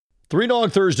Three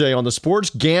Dog Thursday on the Sports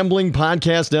Gambling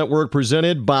Podcast Network,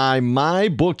 presented by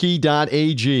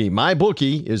MyBookie.ag.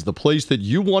 MyBookie is the place that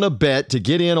you want to bet to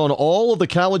get in on all of the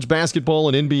college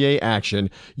basketball and NBA action.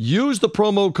 Use the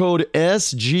promo code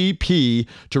SGP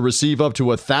to receive up to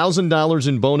 $1,000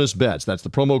 in bonus bets. That's the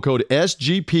promo code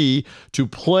SGP to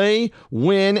play,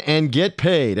 win, and get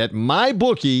paid at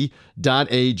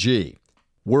MyBookie.ag.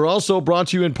 We're also brought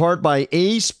to you in part by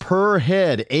Ace Per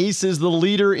Head. Ace is the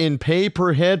leader in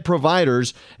pay-per-head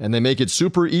providers, and they make it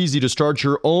super easy to start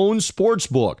your own sports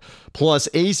book. Plus,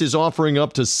 Ace is offering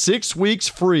up to 6 weeks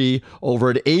free over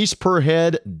at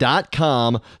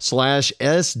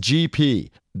aceperhead.com/SGP.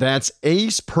 That's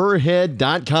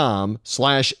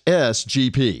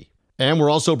aceperhead.com/SGP. And we're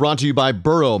also brought to you by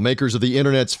Burrow, makers of the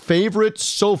internet's favorite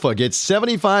sofa. Get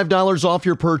 $75 off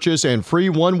your purchase and free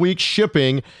 1-week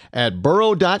shipping at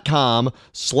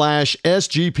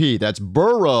burrow.com/SGP. That's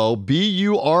Burrow,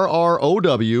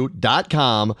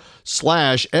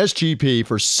 BURROW.com/SGP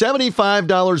for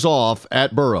 $75 off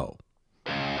at Burrow.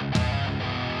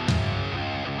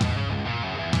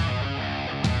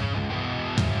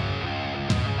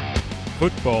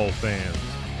 Football fans,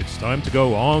 it's time to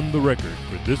go on the record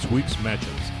for this week's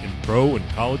matchups in pro and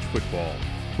college football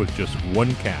with just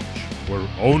one catch. We're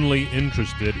only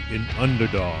interested in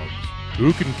underdogs.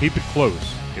 Who can keep it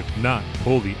close, if not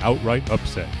pull the outright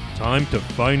upset? Time to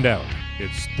find out.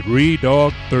 It's Three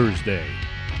Dog Thursday.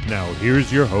 Now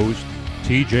here's your host,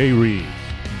 TJ Reeves.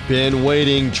 Been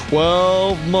waiting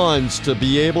 12 months to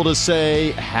be able to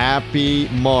say Happy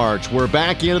March. We're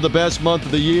back into the best month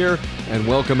of the year, and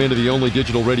welcome into the only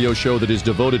digital radio show that is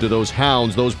devoted to those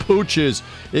hounds, those pooches,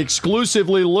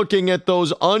 exclusively looking at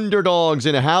those underdogs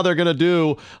and how they're going to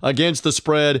do against the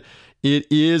spread. It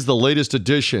is the latest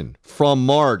edition from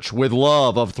March with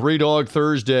love of Three Dog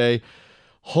Thursday.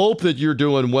 Hope that you're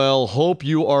doing well. Hope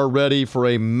you are ready for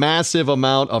a massive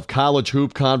amount of college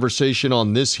hoop conversation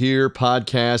on this here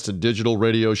podcast and digital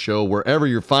radio show, wherever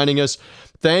you're finding us.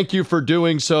 Thank you for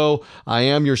doing so. I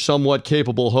am your somewhat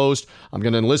capable host. I'm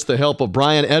going to enlist the help of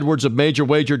Brian Edwards of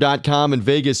MajorWager.com and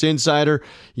Vegas Insider.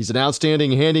 He's an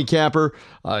outstanding handicapper.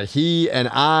 He and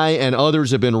I and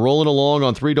others have been rolling along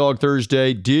on Three Dog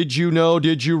Thursday. Did you know,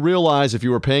 did you realize, if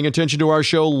you were paying attention to our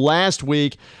show last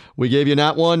week, we gave you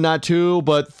not one, not two,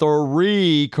 but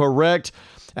 3 correct,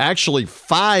 actually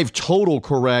 5 total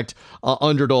correct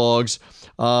underdogs.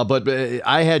 But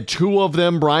I had 2 of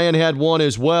them. Brian had 1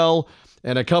 as well.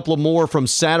 And a couple of more from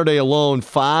Saturday alone,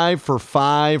 5 for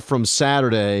 5 from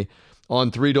Saturday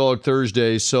on Three Dog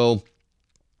Thursday. So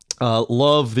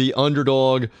love the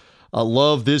underdog.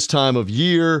 Love this time of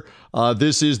year.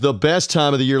 This is the best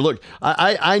time of the year. Look,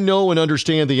 I know and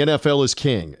understand the NFL is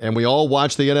king, and we all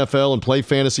watch the NFL and play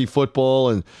fantasy football,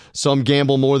 and some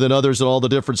gamble more than others and all the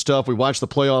different stuff. We watch the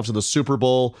playoffs and the Super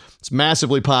Bowl. It's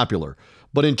massively popular.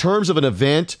 But in terms of an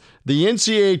event, the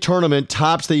NCAA tournament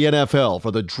tops the NFL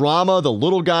for the drama, the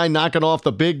little guy knocking off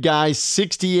the big guy,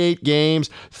 68 games,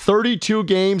 32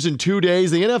 games in 2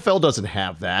 days. The NFL doesn't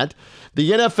have that.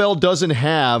 The NFL doesn't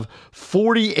have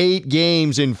 48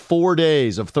 games in 4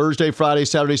 days of Thursday, Friday,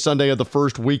 Saturday, Sunday of the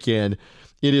first weekend.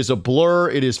 It is a blur.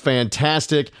 It is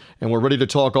fantastic. And we're ready to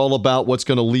talk all about what's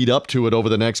going to lead up to it over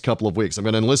the next couple of weeks. I'm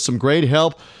going to enlist some great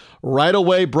help. Right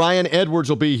away, Brian Edwards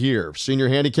will be here, senior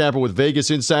handicapper with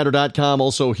VegasInsider.com,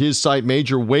 also his site,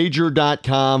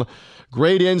 MajorWager.com.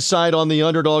 Great insight on the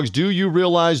underdogs. Do you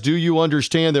realize, do you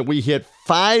understand that we hit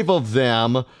 5 of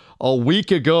them a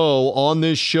week ago on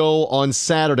this show on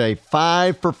Saturday?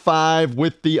 5 for 5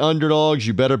 with the underdogs.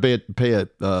 You better pay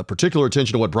particular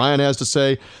attention to what Brian has to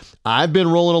say. I've been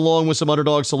rolling along with some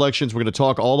underdog selections. We're going to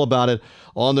talk all about it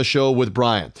on the show with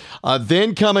Brian.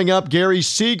 Then coming up, Gary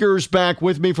Seeger's back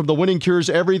with me from the Winning Cures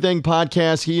Everything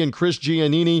podcast. He and Chris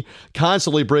Giannini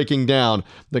constantly breaking down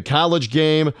the college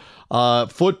game,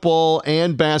 football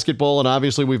and basketball. And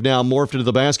obviously, we've now morphed into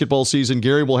the basketball season.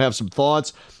 Gary will have some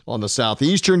thoughts on the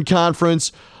Southeastern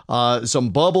Conference, some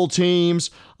bubble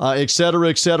teams, et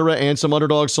cetera, and some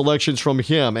underdog selections from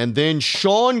him. And then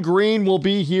Sean Green will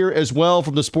be here as well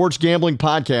from the Sports Gambling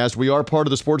Podcast. We are part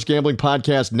of the Sports Gambling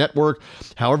Podcast Network.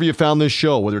 However you found this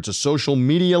show, whether it's a social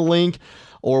media link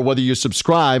or whether you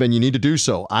subscribe, and you need to do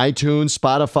so, iTunes,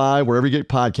 Spotify, wherever you get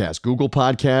podcasts, Google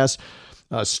Podcasts,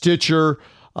 Stitcher,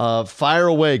 fire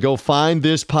away. Go find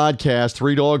this podcast,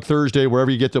 Three Dog Thursday, wherever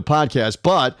you get the podcast.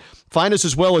 But Find us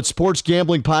as well at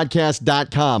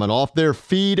sportsgamblingpodcast.com, and off their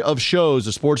feed of shows,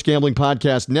 the Sports Gambling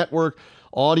Podcast Network.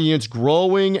 Audience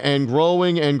growing and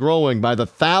growing and growing. By the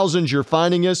thousands you're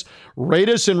finding us. Rate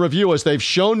us and review us. They've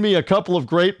shown me a couple of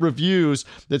great reviews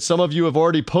that some of you have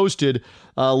already posted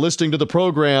listening to the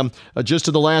program just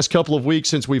in the last couple of weeks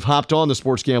since we've hopped on the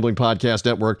Sports Gambling Podcast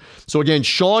Network. So again,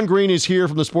 Sean Green is here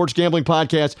from the Sports Gambling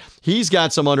Podcast. He's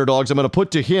got some underdogs. I'm going to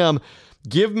put to him,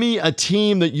 give me a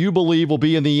team that you believe will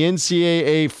be in the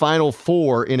NCAA Final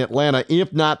Four in Atlanta,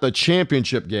 if not the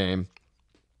championship game.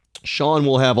 Sean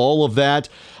will have all of that.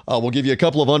 We'll give you a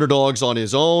couple of underdogs on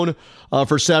his own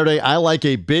for Saturday. I like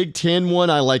a Big Ten one.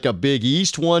 I like a Big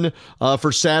East one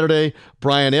for Saturday.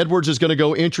 Brian Edwards is going to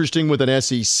go interesting with an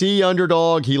SEC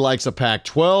underdog. He likes a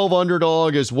Pac-12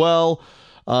 underdog as well.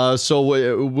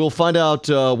 So we'll find out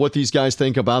what these guys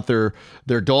think about their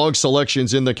dog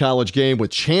selections in the college game,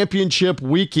 with championship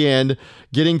weekend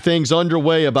getting things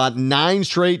underway. About 9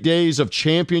 straight days of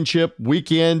championship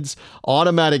weekends,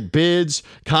 automatic bids,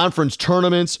 conference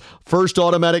tournaments. First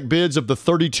automatic bids of the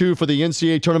 32 for the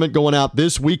NCAA tournament going out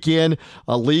this weekend.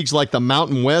 Leagues like the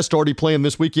Mountain West already playing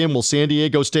this weekend. Will San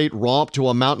Diego State romp to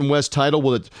a Mountain West title?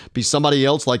 Will it be somebody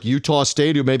else like Utah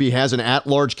State who maybe has an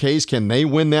at-large case? Can they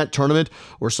win that tournament?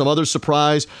 Or some other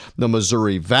surprise? The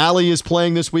Missouri Valley is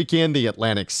playing this weekend. The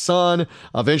Atlantic Sun.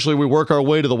 Eventually we work our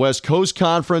way to the West Coast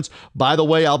Conference. By the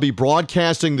way, I'll be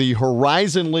broadcasting the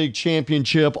Horizon League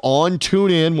Championship on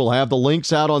TuneIn. We'll have the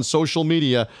links out on social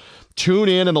media. Tune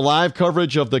in and the live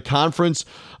coverage of the conference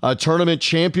tournament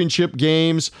championship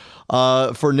games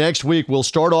for next week. We'll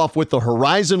start off with the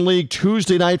Horizon League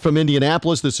Tuesday night from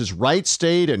Indianapolis. This is Wright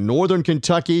State and Northern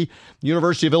Kentucky,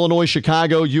 University of Illinois,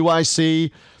 Chicago,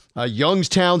 UIC,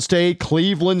 Youngstown State,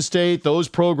 Cleveland State, those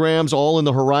programs all in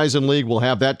the Horizon League. We'll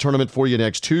have that tournament for you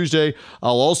next Tuesday.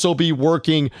 I'll also be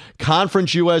working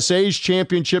Conference USA's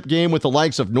championship game with the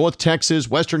likes of North Texas,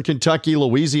 Western Kentucky,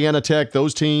 Louisiana Tech,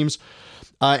 those teams.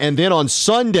 And then on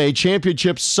Sunday,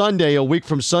 Championship Sunday, a week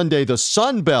from Sunday, the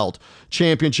Sun Belt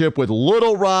Championship with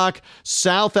Little Rock,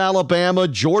 South Alabama,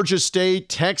 Georgia State,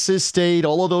 Texas State,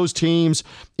 all of those teams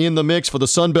in the mix for the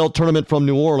Sun Belt tournament from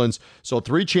New Orleans. So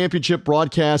 3 championship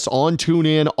broadcasts on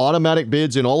TuneIn, automatic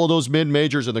bids in all of those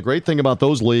mid-majors. And the great thing about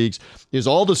those leagues is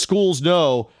all the schools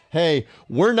know, hey,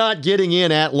 we're not getting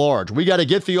in at large. We got to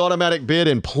get the automatic bid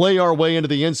and play our way into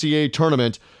the NCAA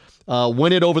tournament,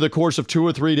 win it over the course of 2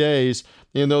 or 3 days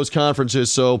in those conferences.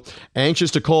 So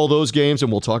anxious to call those games, and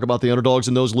we'll talk about the underdogs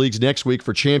in those leagues next week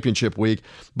for championship week.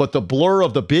 But the blur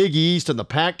of the Big East and the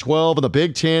Pac-12 and the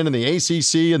Big Ten and the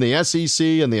ACC and the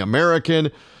SEC and the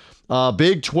American,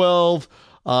 Big 12,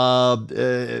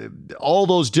 all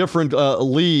those different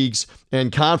leagues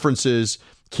and conferences,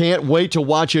 can't wait to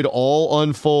watch it all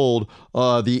unfold.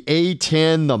 The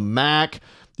A-10, the MAC,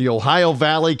 the Ohio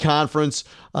Valley Conference,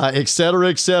 et cetera,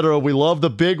 et cetera. We love the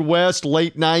Big West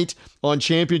late night on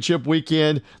championship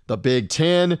weekend, the Big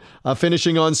Ten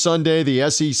finishing on Sunday, the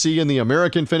SEC and the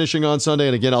American finishing on Sunday.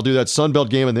 And again, I'll do that Sun Belt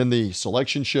game, and then the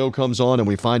selection show comes on and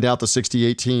we find out the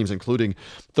 68 teams, including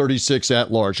 36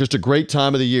 at large. Just a great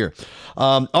time of the year.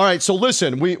 All right, so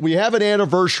listen, we have an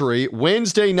anniversary.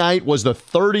 Wednesday night was the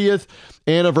 30th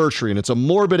anniversary, and it's a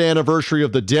morbid anniversary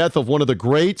of the death of one of the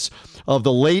greats of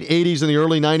the late 80s and the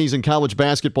early 90s in college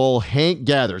basketball, Hank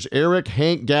Gathers. Eric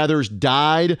Hank Gathers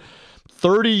died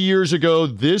 30 years ago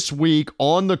this week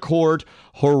on the court.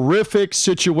 Horrific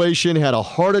situation, had a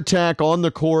heart attack on the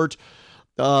court.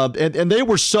 And they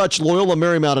were such, Loyola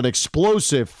Marymount, an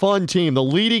explosive, fun team, the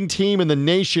leading team in the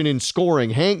nation in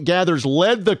scoring. Hank Gathers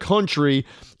led the country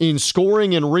in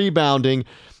scoring and rebounding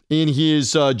in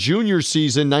his junior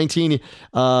season,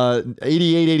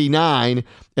 1988-89.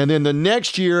 And then the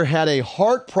next year had a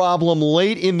heart problem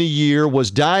late in the year, was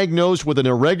diagnosed with an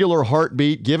irregular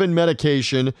heartbeat, given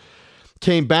medication,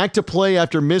 came back to play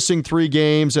after missing 3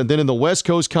 games, and then in the West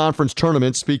Coast Conference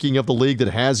tournament, speaking of the league that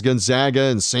has Gonzaga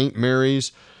and St.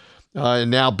 Mary's, and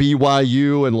now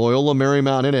BYU and Loyola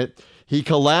Marymount in it, he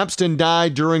collapsed and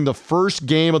died during the first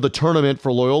game of the tournament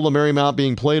for Loyola Marymount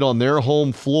being played on their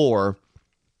home floor.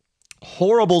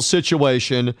 Horrible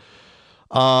situation.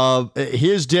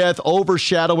 His death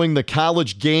overshadowing the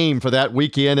college game for that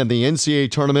weekend and the NCAA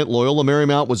tournament. Loyola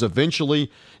Marymount was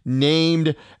eventually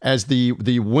named as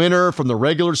the winner from the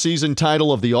regular season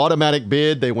title of the automatic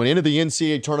bid. They went into the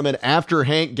NCAA tournament after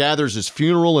Hank Gathers'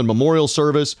 funeral and memorial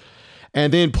service,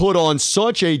 and then put on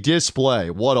such a display.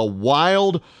 What a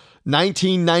wild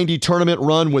 1990 tournament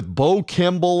run with Bo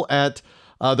Kimball at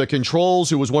the controls,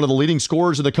 who was one of the leading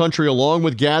scorers in the country, along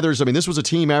with Gathers. I mean, this was a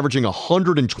team averaging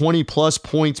 120-plus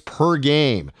points per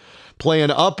game,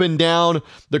 playing up and down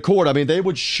the court. I mean, they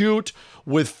would shoot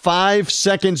with 5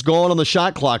 seconds gone on the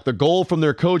shot clock. The goal from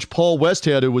their coach, Paul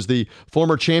Westhead, who was the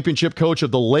former championship coach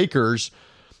of the Lakers.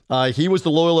 He was the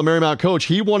Loyola Marymount coach.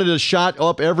 He wanted a shot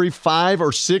up every 5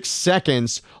 or 6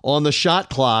 seconds on the shot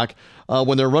clock.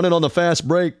 When they're running on the fast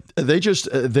break,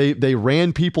 they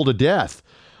ran people to death.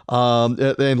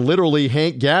 And literally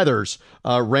Hank Gathers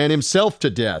ran himself to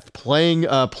death playing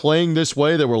this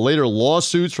way. There were later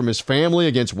lawsuits from his family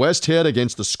against Westhead,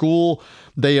 against the school.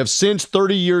 They have since,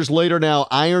 30 years later now,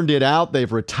 ironed it out.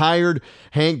 They've retired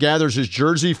Hank Gathers'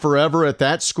 jersey forever at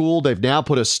that school. They've now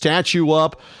put a statue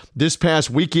up. This past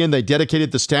weekend, they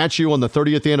dedicated the statue on the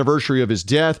 30th anniversary of his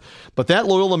death. But that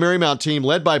Loyola Marymount team,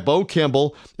 led by Bo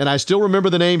Kimble, and I still remember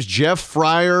the names Jeff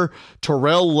Fryer,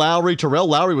 Terrell Lowry. Terrell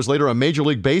Lowry was later a Major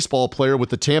League Baseball player with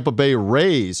the Tampa Bay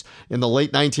Rays in the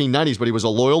late 1990s, but he was a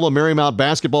Loyola Marymount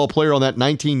basketball player on that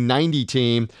 1990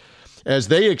 team. As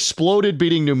they exploded,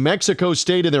 beating New Mexico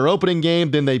State in their opening game,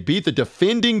 then they beat the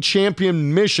defending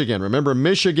champion Michigan. Remember,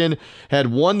 Michigan had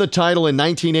won the title in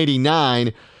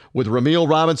 1989 with Ramil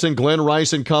Robinson, Glenn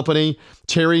Rice and company,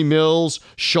 Terry Mills,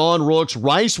 Sean Rooks.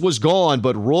 Rice was gone,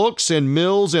 but Rooks and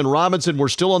Mills and Robinson were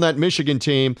still on that Michigan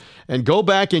team. And go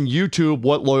back and YouTube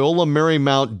what Loyola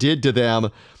Marymount did to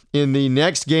them in the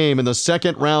next game, in the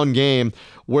second round game,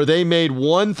 where they made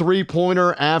one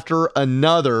three-pointer after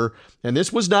another. And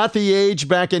this was not the age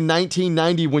back in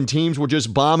 1990 when teams were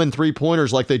just bombing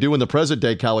three-pointers like they do in the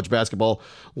present-day college basketball.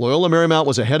 Loyola Marymount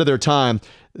was ahead of their time.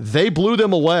 They blew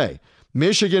them away.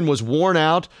 Michigan was worn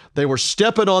out. They were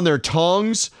stepping on their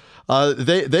tongues.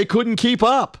 They couldn't keep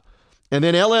up. And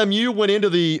then LMU went into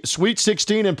the Sweet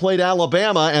 16 and played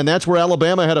Alabama, and that's where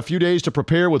Alabama had a few days to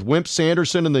prepare with Wimp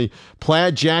Sanderson and the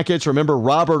Plaid Jackets. Remember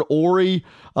Robert Ory,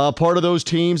 part of those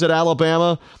teams at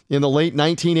Alabama in the late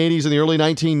 1980s and the early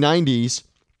 1990s,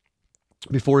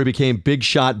 before he became Big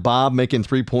Shot Bob, making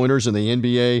three-pointers in the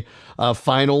NBA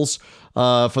Finals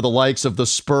for the likes of the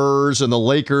Spurs and the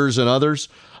Lakers and others.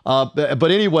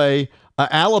 But anyway,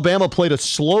 Alabama played a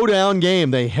slow-down game.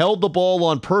 They held the ball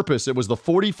on purpose. It was the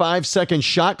 45-second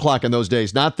shot clock in those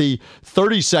days, not the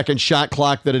 30-second shot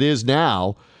clock that it is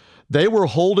now. They were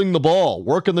holding the ball,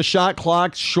 working the shot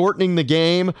clock, shortening the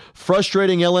game,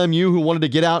 frustrating LMU, who wanted to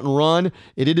get out and run.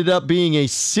 It ended up being a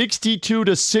 62-60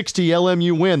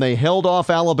 LMU win. They held off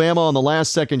Alabama on the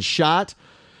last-second shot,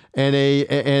 and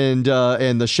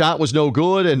the shot was no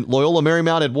good, and Loyola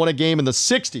Marymount had won a game in the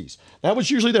 60s. That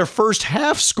was usually their first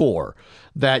half score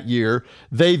that year.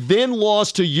 They then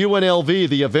lost to UNLV,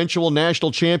 the eventual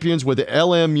national champions, with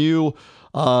LMU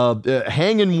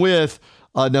hanging with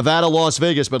Nevada, Las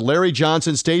Vegas. But Larry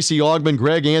Johnson, Stacey Augmon,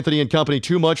 Greg Anthony and company,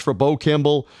 too much for Bo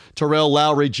Kimble, Terrell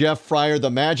Lowry, Jeff Fryer. The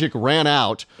magic ran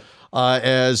out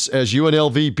as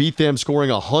UNLV beat them, scoring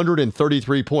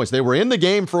 133 points. They were in the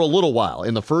game for a little while.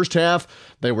 In the first half,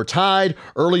 they were tied.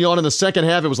 Early on in the second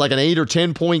half, it was like an 8 or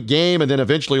 10 point game, and then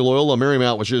eventually Loyola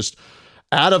Marymount was just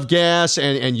out of gas,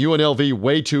 and UNLV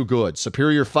way too good.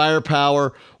 Superior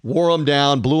firepower, wore them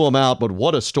down, blew them out, but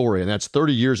what a story, and that's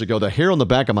 30 years ago. The hair on the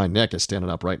back of my neck is standing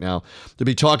up right now to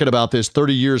be talking about this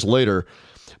 30 years later.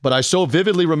 But I so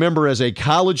vividly remember as a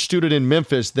college student in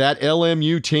Memphis, that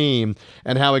LMU team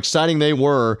and how exciting they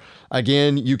were.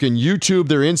 Again, you can YouTube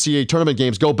their NCAA tournament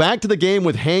games. Go back to the game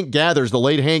with Hank Gathers, the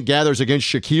late Hank Gathers, against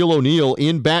Shaquille O'Neal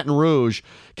in Baton Rouge.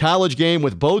 College game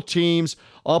with both teams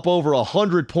up over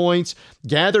 100 points.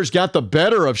 Gathers got the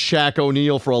better of Shaq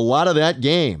O'Neal for a lot of that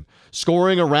game,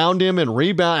 scoring around him and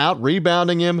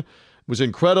out-rebounding him. It was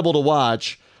incredible to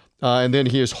watch. And then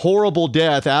his horrible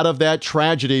death, out of that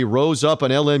tragedy, rose up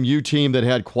an LMU team that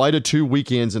had quite a 2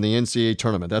 weekends in the NCAA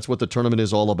tournament. That's what the tournament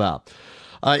is all about.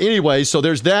 Anyway, so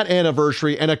there's that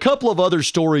anniversary and a couple of other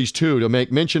stories, too, to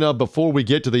make mention of before we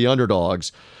get to the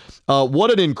underdogs.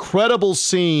 What an incredible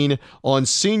scene on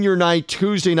senior night,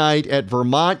 Tuesday night at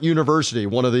Vermont University.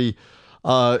 One of the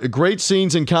great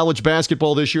scenes in college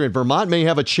basketball this year, and Vermont may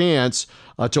have a chance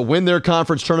to win their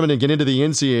conference tournament and get into the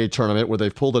NCAA tournament, where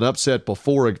they've pulled an upset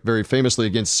before, very famously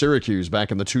against Syracuse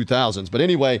back in the 2000s. But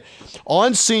anyway,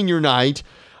 on senior night,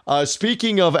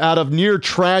 speaking of out of near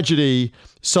tragedy,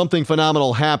 something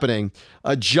phenomenal happening.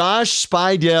 Josh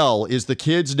Spidell is the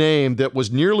kid's name that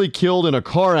was nearly killed in a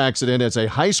car accident as a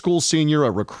high school senior,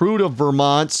 a recruit of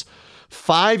Vermont's.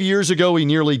 5 years ago, he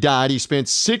nearly died. He spent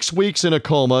 6 weeks in a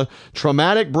coma,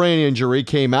 traumatic brain injury,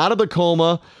 came out of the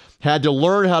coma, had to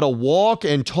learn how to walk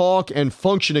and talk and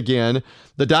function again.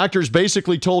 The doctors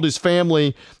basically told his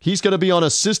family he's going to be on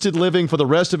assisted living for the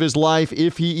rest of his life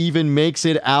if he even makes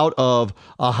it out of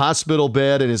a hospital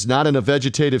bed and is not in a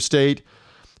vegetative state.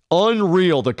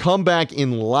 Unreal, the comeback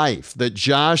in life that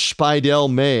Josh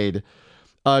Spidell made,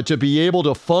 to be able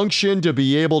to function, to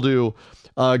be able to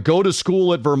go to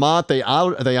school at Vermont. They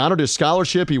honored his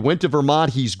scholarship. He went to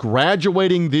Vermont. He's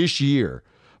graduating this year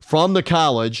from the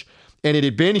college, and it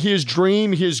had been his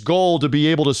dream, his goal, to be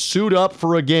able to suit up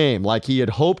for a game like he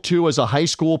had hoped to as a high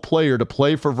school player to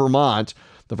play for Vermont,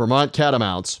 the Vermont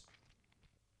Catamounts.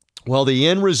 Well, the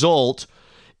end result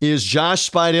is Josh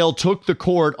Spidell took the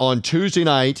court on Tuesday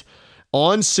night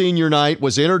on senior night,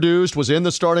 was introduced, was in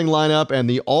the starting lineup, and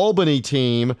the Albany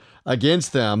team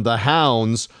against them, the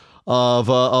Hounds of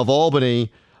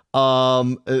Albany,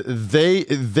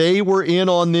 they were in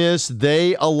on this.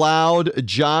 They allowed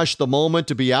Josh the moment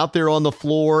to be out there on the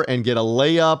floor and get a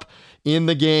layup in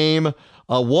the game.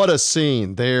 What a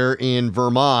scene there in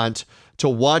Vermont to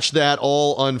watch that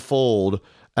all unfold.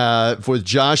 With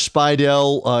Josh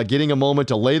Spidell getting a moment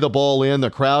to lay the ball in, the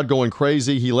crowd going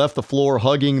crazy. He left the floor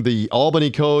hugging the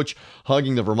Albany coach,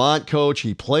 hugging the Vermont coach.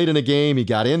 He played in a game. He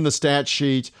got in the stat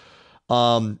sheet.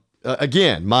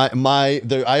 Again, I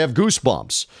have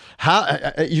goosebumps. How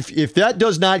if that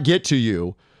does not get to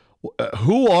you,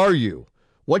 who are you?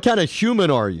 What kind of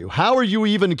human are you? How are you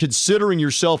even considering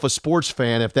yourself a sports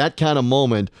fan if that kind of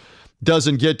moment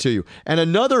doesn't get to you? And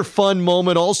another fun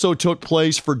moment also took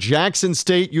place for Jackson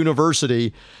State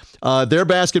University, their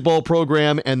basketball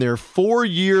program, and their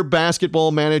 4-year basketball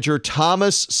manager,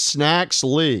 Thomas Snacks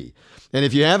Lee. And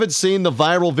if you haven't seen the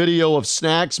viral video of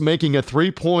Snacks making a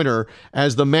three-pointer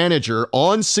as the manager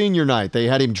on senior night, they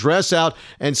had him dress out,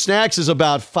 and Snacks is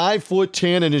about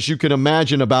 5'10", and as you can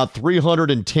imagine, about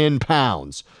 310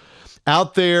 pounds.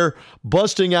 Out there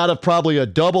busting out of probably a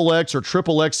XXX or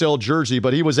XXXL jersey,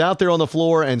 but he was out there on the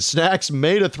floor, and Snacks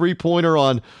made a three-pointer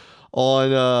on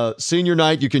senior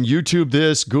night. You can YouTube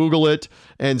this, Google it,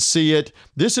 and see it.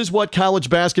 This is what college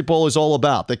basketball is all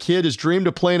about. The kid has dreamed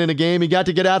of playing in a game. He got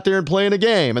to get out there and play in a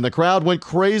game, and the crowd went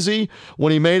crazy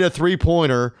when he made a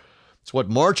three-pointer. It's what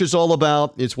March is all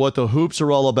about. It's what the hoops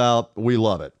are all about. We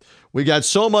love it. We got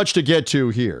so much to get to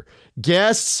here.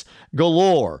 Guests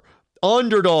galore.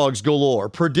 Underdogs galore,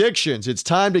 predictions. It's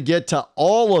time to get to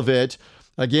all of it.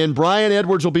 Again, Brian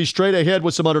Edwards will be straight ahead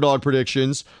with some underdog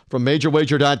predictions from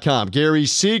MajorWager.com. Gary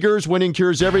Seeger's Winning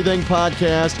Cures Everything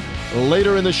podcast.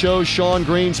 Later in the show, Sean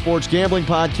Green Sports Gambling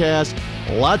podcast.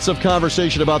 Lots of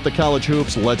conversation about the college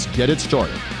hoops. Let's get it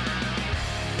started.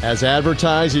 As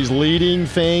advertised, he's leading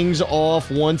things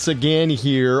off once again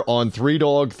here on Three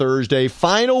Dog Thursday.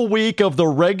 Final week of the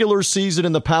regular season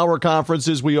in the power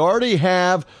conferences. We already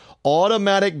have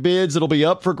automatic bids that'll be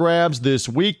up for grabs this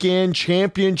weekend,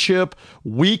 championship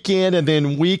weekend, and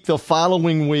then week the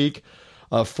following week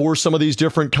for some of these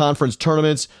different conference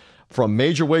tournaments. From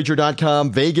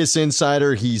MajorWager.com, Vegas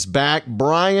Insider, he's back.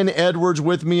 Brian Edwards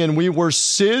with me, and we were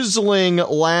sizzling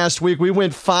last week. We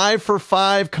went 5 for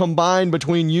 5 combined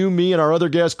between you, me, and our other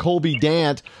guest, Colby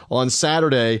Dant, on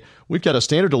Saturday. We've got a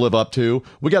standard to live up to.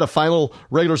 We got a final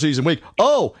regular season week.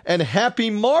 Oh, and happy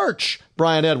March,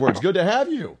 Brian Edwards. Good to have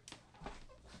you.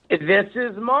 This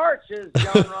is March, as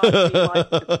John Rossi likes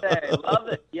to say. Love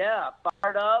it. Yeah,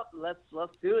 fired up. Let's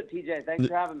do it, TJ. Thanks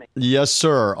for having me. Yes,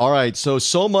 sir. All right,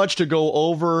 so much to go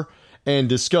over and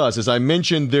discuss. As I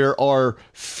mentioned, there are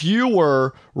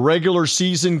fewer regular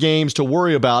season games to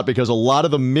worry about because a lot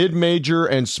of the mid-major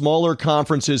and smaller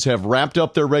conferences have wrapped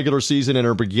up their regular season and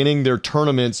are beginning their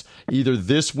tournaments either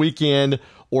this weekend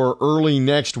or early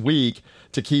next week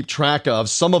to keep track of.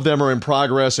 Some of them are in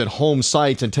progress at home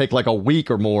sites and take like a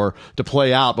week or more to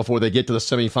play out before they get to the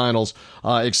semifinals,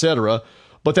 etc.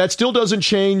 But that still doesn't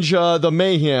change the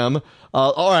mayhem.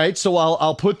 All right, so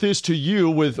I'll put this to you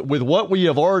with what we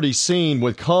have already seen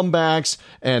with comebacks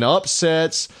and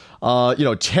upsets.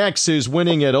 Texas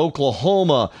winning at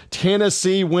Oklahoma,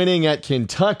 Tennessee winning at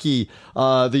Kentucky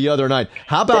the other night.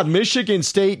 How about Michigan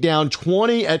State down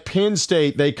 20 at Penn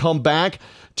State? They come back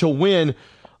to win.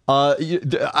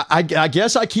 I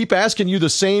guess I keep asking you the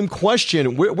same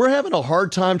question. We're having a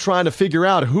hard time trying to figure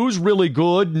out who's really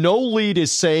good. No lead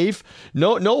is safe.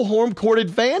 No home court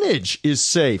advantage is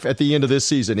safe at the end of this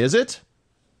season, is it?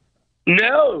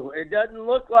 No, it doesn't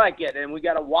look like it. And we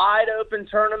got a wide open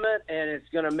tournament, and it's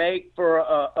going to make for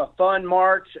a fun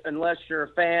March unless you're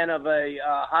a fan of a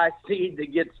high seed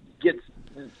that gets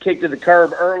kicked to the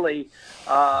curb early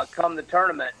come the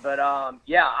tournament. But,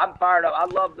 yeah, I'm fired up. I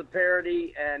love the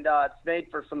parity, and it's made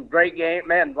for some great game.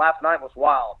 Man, last night was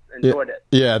wild. Enjoyed it.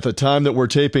 Yeah, at the time that we're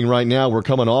taping right now, we're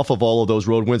coming off of all of those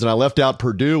road wins, and I left out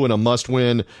Purdue in a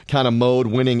must-win kind of mode,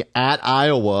 winning at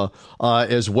Iowa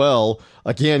as well.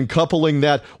 Again, coupling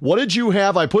that, what did you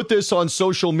have? I put this on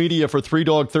social media for Three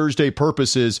Dog Thursday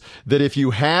purposes, that if you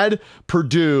had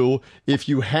Purdue, if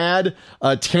you had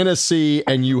Tennessee,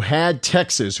 and you had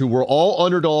Texas, who were all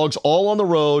underdogs, all on the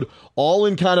road, all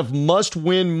in kind of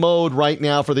must-win mode right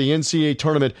now for the NCAA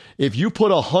tournament, if you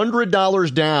put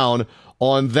 $100 down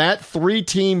on that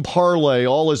three-team parlay,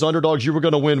 all as underdogs, you were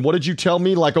going to win. What did you tell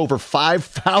me? Like over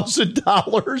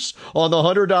 $5,000 on the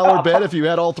 $100 bet if you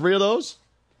had all three of those?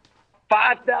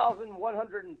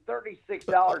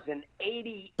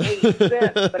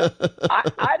 $5,136.88. But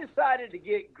I decided to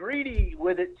get greedy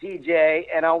with it, TJ,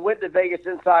 and I went to Vegas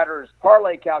Insider's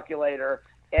parlay calculator,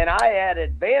 and I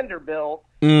added Vanderbilt,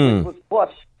 which was plus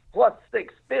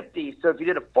 650. So if you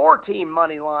did a four-team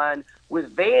money line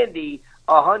with Vandy,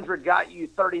 100 got you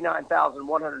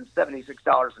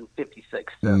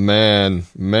 $39,176.56.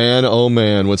 Man, oh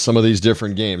man, with some of these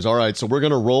different games. All right, so we're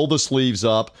going to roll the sleeves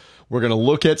up. We're going to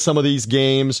look at some of these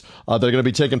games that are going to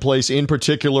be taking place, in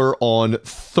particular on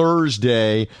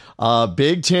Thursday.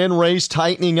 Big Ten race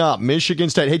tightening up. Michigan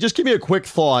State. Hey, just give me a quick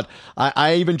thought.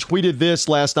 I even tweeted this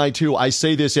last night, too. I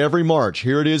say this every March.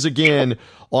 Here it is again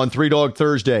on Three Dog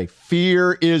Thursday.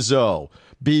 Fear Izzo.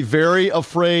 Be very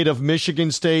afraid of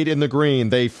Michigan State in the green.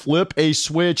 They flip a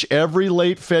switch every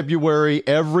late February,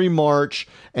 every March,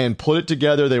 and put it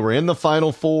together. They were in the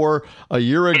Final Four a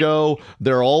year ago.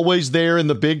 They're always there in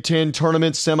the Big Ten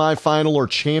tournament semifinal or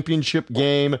championship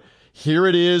game. Here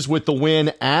it is with the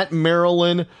win at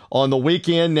Maryland on the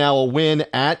weekend. Now a win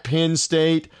at Penn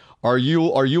State. Are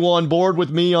you on board with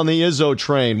me on the Izzo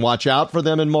train? Watch out for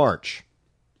them in March.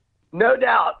 No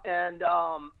doubt. And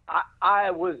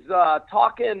I was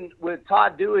talking with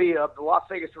Todd Dewey of the Las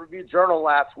Vegas Review-Journal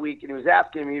last week, and he was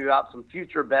asking me about some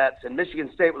future bets, and Michigan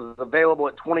State was available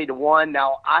at 20-1.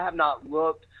 Now, I have not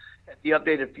looked at the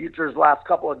updated futures last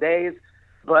couple of days,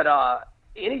 but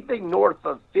anything north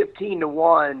of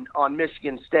 15-1 on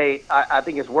Michigan State, I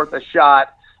think is worth a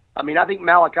shot. I mean, I think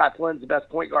Malachi Flynn's the best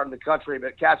point guard in the country,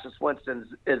 but Cassius Winston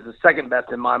is the second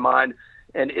best in my mind.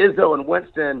 And Izzo and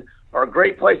Winston are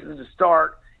great places to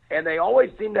start, and they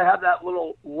always seem to have that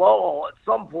little lull at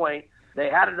some point. They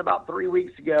had it about 3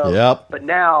 weeks ago, but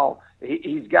now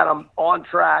he's got them on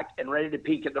track and ready to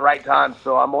peak at the right time,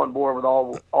 so I'm on board with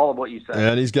all of what you said.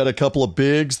 And he's got a couple of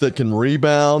bigs that can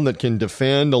rebound, that can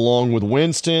defend along with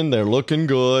Winston. They're looking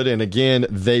good, and again,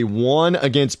 they won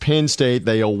against Penn State.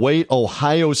 They await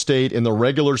Ohio State in the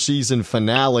regular season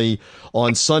finale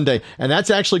on Sunday, and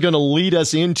that's actually going to lead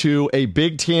us into a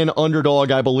Big Ten underdog,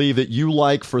 I believe, that you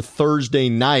like for Thursday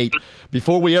night.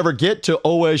 Before we ever get to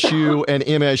OSU and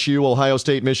MSU, Ohio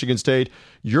State, Michigan State,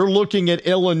 you're looking at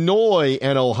Illinois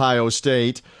and Ohio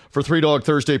State for Three Dog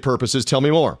Thursday purposes. Tell me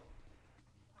more.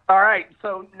 All right,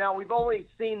 so now we've only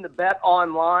seen the Bet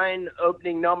Online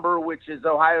opening number, which is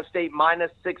Ohio State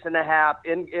minus 6.5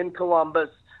 in Columbus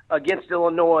against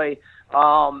Illinois.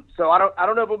 So I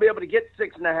don't know if we'll be able to get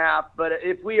 6.5, but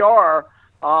if we are,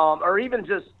 or even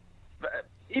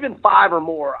 5 or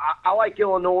more, I like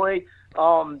Illinois.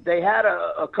 They had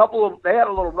a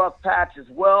little rough patch as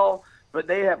well, but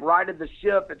they have righted the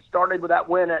ship. It started with that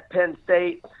win at Penn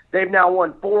State. They've now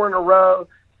won 4 in a row.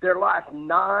 Their last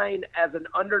 9 as an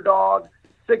underdog,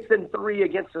 6-3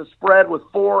 against the spread with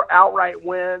 4 outright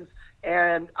wins.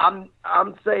 And I'm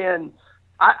saying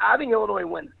I think Illinois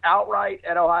wins outright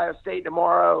at Ohio State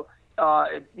tomorrow.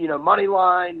 Money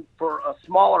line for a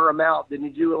smaller amount than you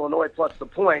do Illinois plus the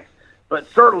points.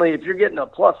 But certainly, if you're getting a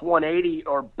plus 180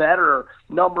 or better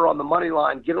number on the money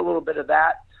line, get a little bit of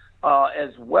that,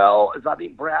 as well as I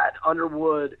think Brad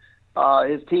Underwood,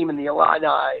 his team in the Illini,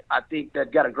 I think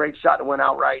they've got a great shot to win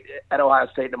outright at Ohio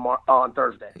State on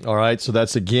Thursday. All right, so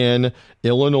that's, again,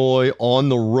 Illinois on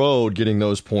the road getting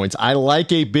those points. I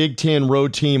like a Big Ten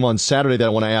road team on Saturday that I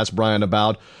want to ask Brian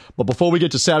about. But before we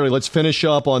get to Saturday, let's finish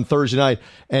up on Thursday night.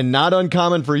 And not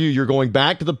uncommon for you, you're going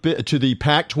back to the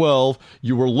Pac-12.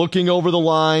 You were looking over the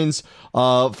lines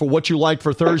for what you liked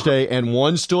for Thursday, and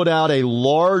one stood out, a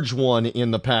large one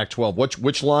in the Pac-12.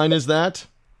 Which line is that?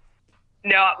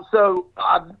 Now, so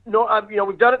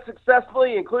we've done it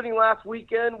successfully, including last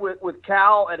weekend with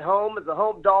Cal at home as a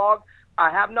home dog. I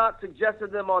have not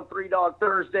suggested them on Three Dog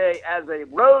Thursday as a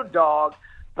road dog,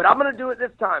 but I'm going to do it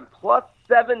this time. Plus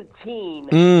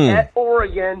 17 at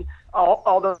Oregon,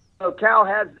 although Cal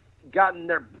has gotten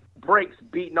their breaks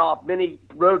beaten off many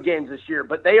road games this year.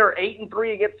 But they are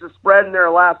 8-3 against the spread in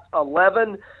their last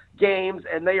 11 games,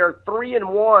 and they are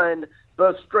 3-1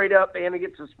 both straight up and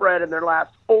against the spread in their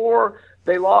last 4.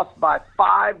 They lost by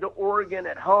 5 to Oregon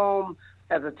at home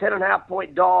as a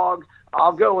 10.5-point dog.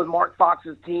 I'll go with Mark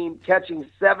Fox's team catching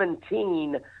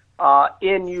 17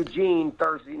 in Eugene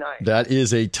Thursday night. That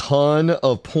is a ton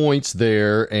of points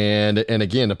there. And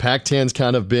again, the Pac-10's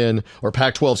kind of been, or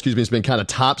Pac-12, excuse me, has been kind of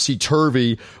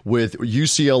topsy-turvy with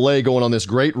UCLA going on this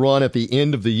great run at the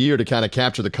end of the year to kind of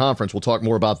capture the conference. We'll talk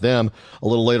more about them a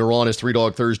little later on as Three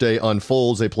Dog Thursday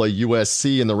unfolds. They play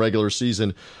USC in the regular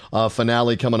season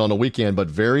finale coming on the weekend. But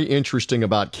very interesting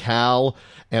about Cal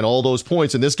and all those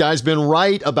points. And this guy's been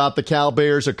right about the Cal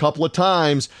Bears a couple of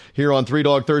times here on Three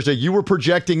Dog Thursday. You were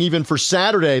projecting even for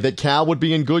Saturday that Cal would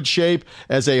be in good shape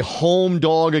as a home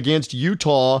dog against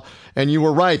Utah, and you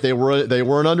were right. They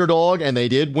were an underdog, and they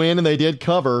did win, and they did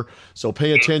cover. So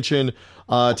pay attention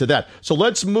to that. So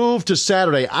let's move to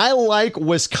Saturday. I like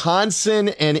Wisconsin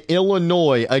and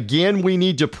Illinois. Again, we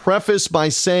need to preface by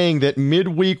saying that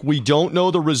midweek we don't know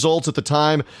the results at the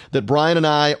time that Brian and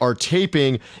I are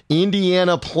taping.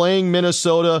 Indiana playing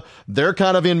Minnesota. They're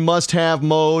kind of in must-have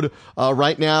mode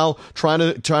right now,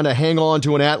 trying to hang on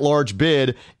to an at-large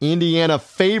bid. Indiana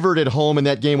favored at home in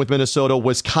that game with Minnesota.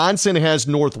 Wisconsin has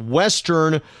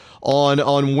Northwestern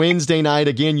on Wednesday night.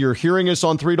 Again, you're hearing us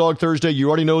on Three Dog Thursday. You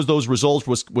already know those results.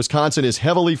 Wisconsin is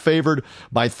heavily favored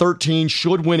by 13,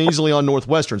 should win easily on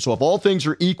Northwestern. So if all things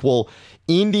are equal,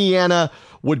 Indiana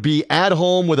would be at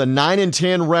home with a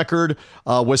 9-10 record.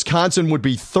 Wisconsin would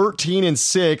be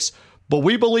 13-6. But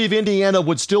we believe Indiana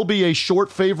would still be a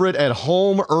short favorite at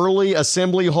home early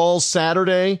Assembly Hall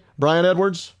Saturday. Brian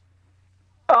Edwards?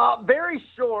 Very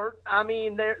short. I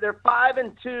mean, they're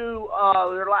 5-2.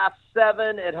 Their last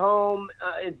 7 at home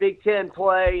in Big Ten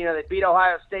play. You know, they beat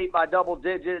Ohio State by double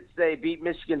digits. They beat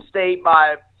Michigan State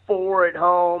by 4 at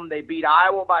home. They beat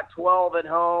Iowa by 12 at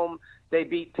home. They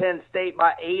beat Penn State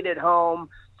by 8 at home.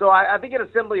 So I think at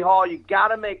Assembly Hall, you got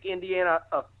to make Indiana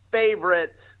a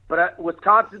favorite. But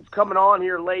Wisconsin's coming on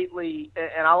here lately,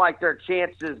 and I like their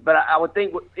chances. But I would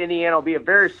think Indiana will be a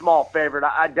very small favorite.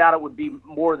 I doubt it would be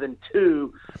more than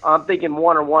 2. I'm thinking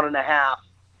 1 or 1.5.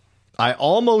 I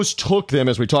almost took them,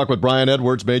 as we talk with Brian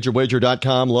Edwards,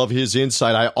 MajorWager.com. Love his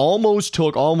insight. I almost,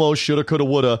 shoulda, coulda,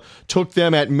 woulda, took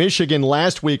them at Michigan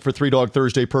last week for Three Dog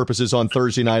Thursday purposes on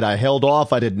Thursday night. I held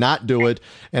off. I did not do it.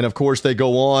 And, of course, they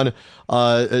go on,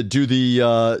 do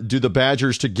the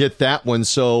Badgers to get that one.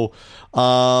 So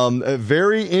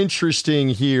very interesting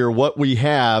here what we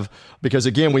have, because,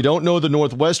 again, we don't know the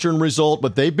Northwestern result,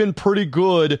 but they've been pretty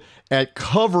good at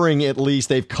covering at least.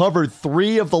 They've covered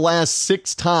 3 of the last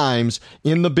 6 times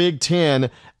in the Big Ten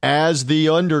as the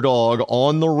underdog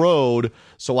on the road.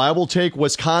 So I will take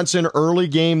Wisconsin early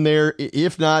game there.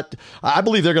 If not, I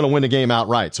believe they're going to win the game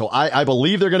outright. So I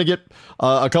believe they're going to get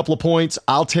a couple of points.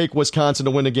 I'll take Wisconsin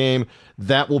to win the game.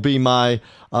 That will be my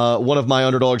one of my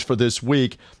underdogs for this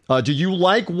week. Do you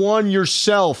like one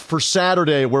yourself for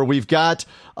Saturday where we've got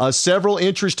several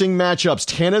interesting matchups?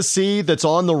 Tennessee, that's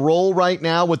on the roll right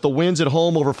now with the wins at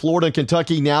home over Florida and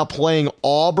Kentucky, now playing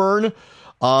Auburn.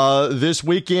 This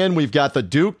weekend, we've got the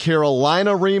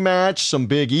Duke-Carolina rematch, some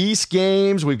Big East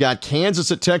games. We've got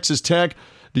Kansas at Texas Tech.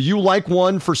 Do you like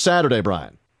one for Saturday,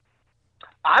 Brian?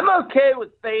 I'm okay with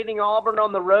fading Auburn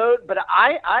on the road, but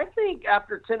I think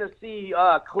after Tennessee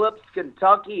clips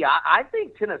Kentucky, I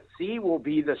think Tennessee will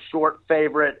be the short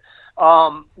favorite.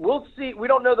 We'll see. We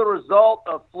don't know the result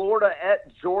of Florida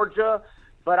at Georgia,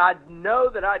 but I know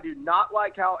that I do not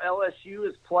like how LSU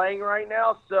is playing right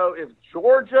now. So if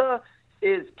Georgia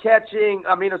is catching,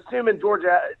 I mean, assuming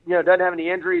Georgia, doesn't have any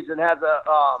injuries and has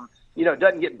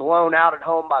doesn't get blown out at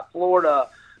home by Florida.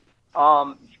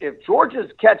 If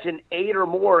Georgia's catching 8 or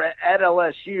more at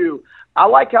LSU, I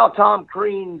like how Tom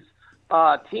Crean's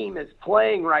team is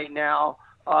playing right now.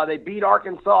 They beat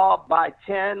Arkansas by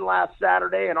 10 last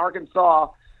Saturday, and Arkansas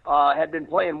had been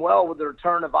playing well with the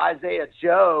return of Isaiah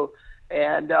Joe.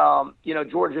 And,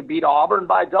 Georgia beat Auburn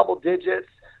by double digits.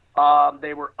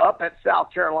 They were up at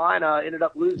South Carolina, ended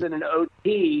up losing in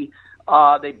OT.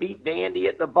 They beat Vandy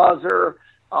at the buzzer.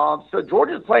 So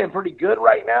Georgia's playing pretty good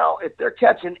right now. If they're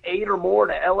catching 8 or more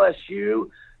to LSU,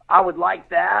 I would like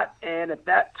that. And if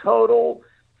that total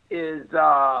is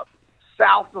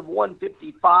south of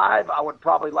 155, I would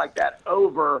probably like that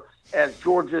over, as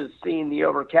Georgia's seen the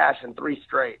over cash in 3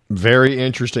 straight. Very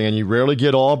interesting. And you rarely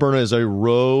get Auburn as a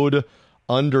road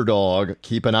underdog.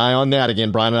 Keep an eye on that.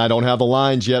 Again, Brian and I don't have the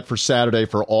lines yet for Saturday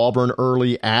for Auburn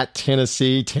early at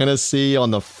Tennessee. Tennessee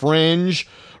on the fringe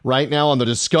right now on the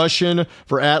discussion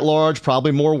for at-large.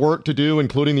 Probably more work to do,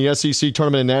 including the SEC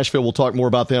tournament in Nashville. We'll talk more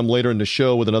about them later in the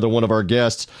show with another one of our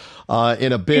guests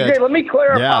in a bit. TJ, let me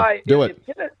clarify. Yeah, do it.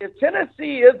 If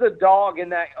Tennessee is a dog in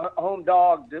that home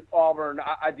dog to Auburn,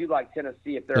 I do like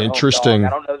Tennessee if they're interesting. A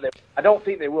home dog. I don't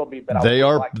think they will be, but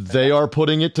they are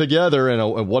putting it together,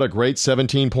 and what a great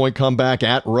 17-point comeback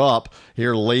at Rupp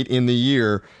here late in the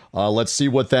year. Let's see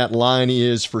what that line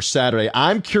is for Saturday.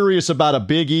 I'm curious about a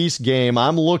Big East game.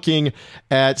 I'm looking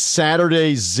at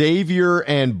Saturday, Xavier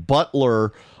and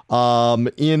Butler.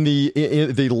 In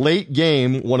the late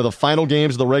game, one of the final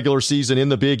games of the regular season in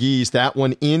the Big East, that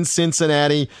one in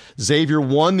Cincinnati. Xavier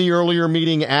won the earlier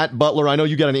meeting at Butler. I know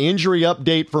you got an injury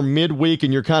update for midweek,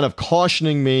 and you're kind of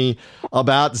cautioning me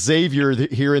about Xavier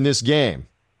here in this game.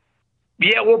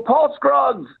 Yeah, well, Paul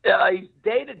Scruggs, he's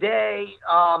day-to-day.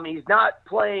 He's not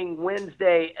playing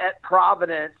Wednesday at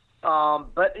Providence.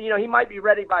 But, he might be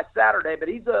ready by Saturday, but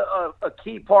he's a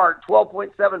key part,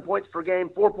 12.7 points per game,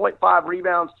 4.5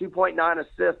 rebounds, 2.9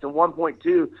 assists, and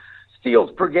 1.2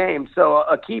 steals per game. So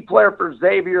a key player for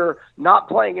Xavier, not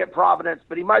playing at Providence,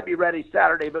 but he might be ready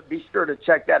Saturday, but be sure to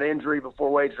check that injury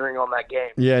before wagering on that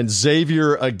game. Yeah, and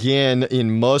Xavier, again,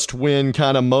 in must-win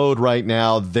kind of mode right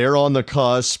now. They're on the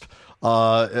cusp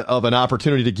of an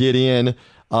opportunity to get in.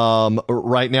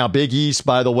 Right now, Big East,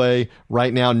 by the way,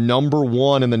 right now, number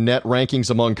 1 in the net rankings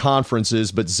among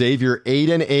conferences, but Xavier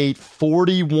 8-8,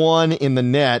 41 in the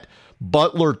net,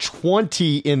 Butler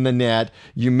 20 in the net.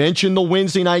 You mentioned the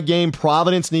Wednesday night game.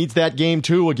 Providence needs that game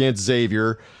too against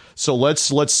Xavier. So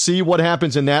let's see what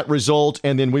happens in that result,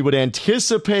 and then we would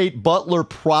anticipate Butler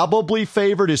probably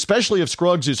favored, especially if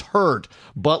Scruggs is hurt.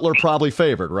 Butler probably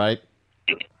favored, right?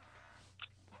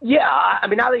 Yeah, I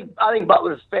think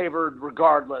Butler's favored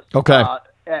regardless. Okay.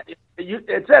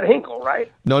 It's at Hinkle,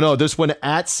 right? No, this one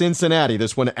at Cincinnati,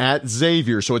 this one at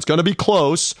Xavier. So it's going to be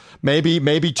close. Maybe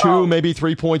 2, maybe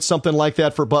 3 points, something like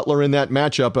that for Butler in that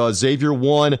matchup. Xavier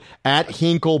won at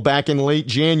Hinkle back in late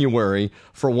January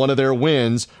for one of their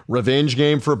wins. Revenge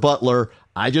game for Butler.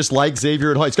 I just like Xavier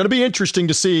at home. It's going to be interesting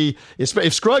to see.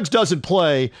 If Scruggs doesn't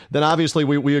play, then obviously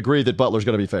we agree that Butler's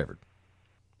going to be favored.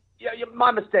 Yeah, my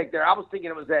mistake there. I was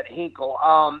thinking it was at Hinkle.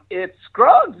 If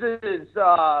Scruggs is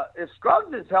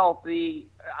healthy,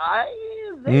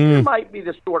 Xavier might be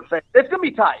the short favorite. It's going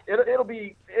to be tight.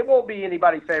 It won't be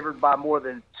anybody favored by more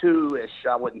than 2-ish,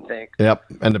 I wouldn't think. Yep.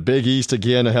 And the Big East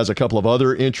again has a couple of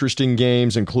other interesting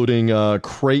games, including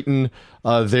Creighton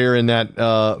there in that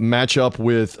matchup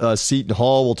with Seton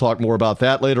Hall. We'll talk more about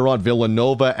that later on.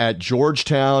 Villanova at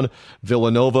Georgetown.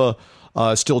 Villanova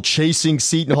still chasing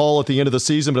Seton Hall at the end of the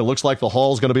season, but it looks like the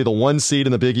Hall is going to be the 1 seed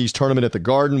in the Big East tournament at the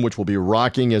Garden, which will be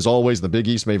rocking as always. The Big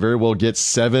East may very well get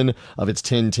 7 of its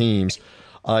 10 teams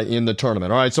in the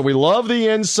tournament. All right, so we love the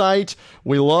insight.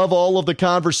 We love all of the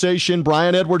conversation.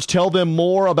 Brian Edwards, tell them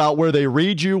more about where they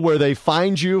read you, where they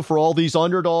find you for all these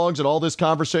underdogs and all this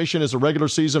conversation as the regular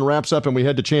season wraps up and we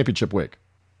head to championship week.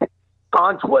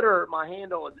 On Twitter, my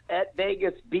handle is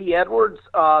 @VegasBEdwards,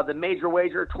 the Major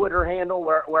Wager Twitter handle,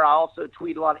 where I also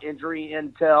tweet a lot of injury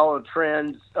intel and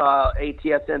trends,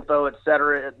 ATS info,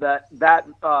 etc. That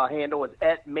handle is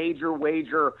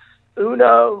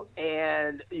 @MajorWagerUno,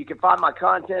 and you can find my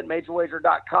content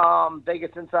MajorWager.com,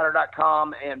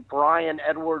 VegasInsider.com, and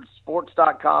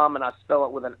BrianEdwardsSports.com, and I spell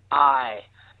it with an I.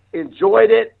 Enjoyed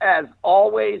it as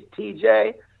always,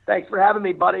 TJ. Thanks for having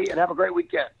me, buddy, and have a great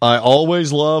weekend. I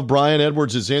always love Brian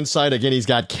Edwards' insight. Again, he's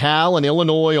got Cal and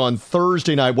Illinois on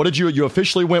Thursday night. What did you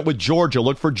officially went with Georgia?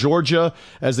 Look for Georgia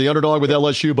as the underdog with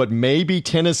LSU, but maybe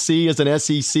Tennessee as an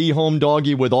SEC home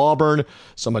doggy with Auburn.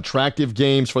 Some attractive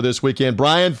games for this weekend.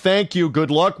 Brian, thank you. Good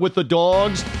luck with the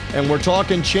Dogs, and we're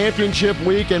talking championship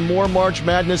week and more March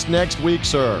Madness next week,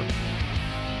 sir.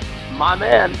 My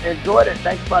man, enjoyed it.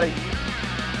 Thanks, buddy.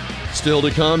 Still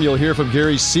to come, you'll hear from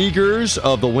Gary Seegers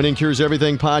of the Winning Cures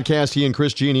Everything podcast. He and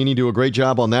Chris Giannini do a great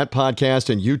job on that podcast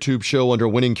and YouTube show under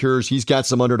Winning Cures. He's got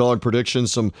some underdog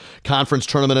predictions, some conference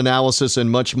tournament analysis, and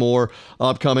much more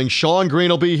upcoming. Sean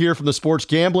Green will be here from the Sports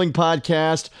Gambling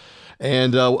Podcast.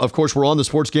 And, of course, we're on the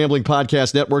Sports Gambling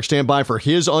Podcast Network. Stand by for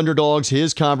his underdogs,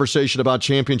 his conversation about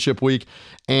championship week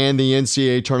and the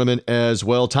NCAA tournament as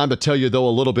well. Time to tell you, though, a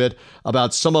little bit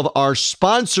about some of our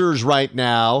sponsors right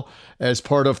now as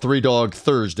part of Three Dog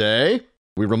Thursday.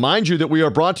 We remind you that we are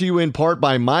brought to you in part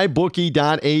by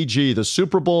MyBookie.ag. The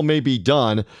Super Bowl may be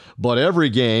done, but every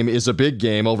game is a big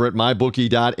game over at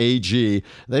MyBookie.ag.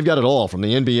 They've got it all, from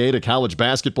the NBA to college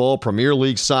basketball, Premier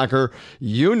League soccer,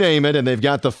 you name it, and they've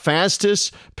got the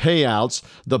fastest payouts,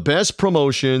 the best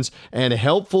promotions, and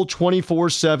helpful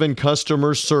 24/7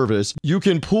 customer service. You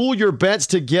can pool your bets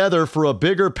together for a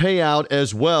bigger payout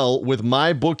as well with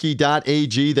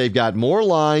MyBookie.ag. They've got more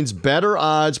lines, better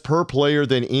odds per player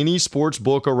than any sports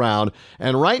book around.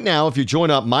 And right now, if you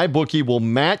join up, MyBookie will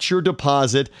match your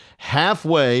deposit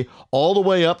halfway, all the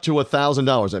way up to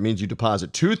 $1,000. That means you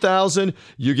deposit $2,000,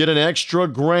 you get an extra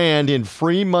 $1,000 in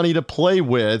free money to play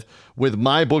with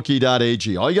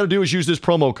MyBookie.ag. All you got to do is use this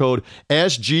promo code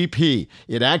SGP.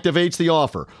 It activates the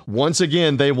offer. Once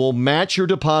again, they will match your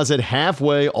deposit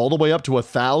halfway, all the way up to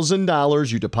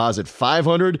 $1,000. You deposit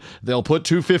 $500, they'll put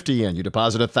 $250 in. You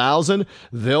deposit $1,000,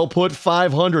 they'll put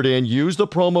 $500 in. Use the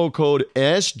promo code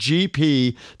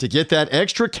SGP to get that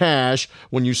extra cash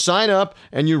when you sign up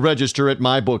and you register at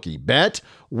MyBookie. Bet,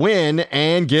 win,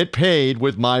 and get paid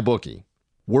with MyBookie.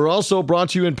 We're also brought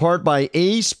to you in part by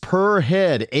Ace Per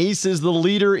Head. Ace is the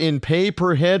leader in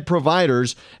pay-per-head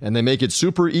providers, and they make it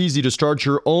super easy to start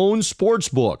your own sports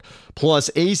book. Plus,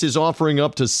 Ace is offering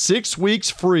up to 6 weeks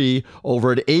free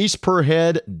over at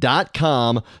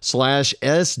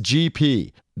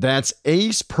aceperhead.com/SGP. That's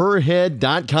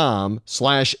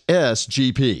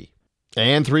aceperhead.com/SGP.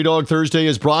 And Three Dog Thursday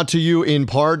is brought to you in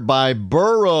part by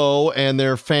Burrow and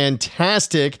their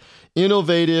fantastic,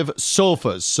 innovative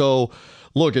sofas. So,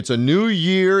 look, it's a new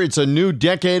year. It's a new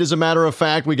decade, as a matter of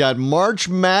fact. We got March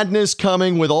Madness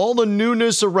coming with all the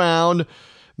newness around.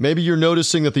 Maybe you're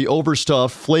noticing that the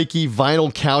overstuffed, flaky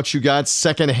vinyl couch you got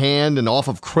secondhand and off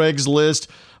of Craigslist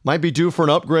might be due for an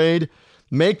upgrade.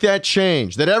 Make that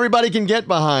change that everybody can get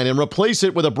behind and replace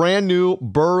it with a brand new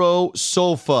Burrow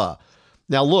sofa.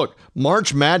 Now, look,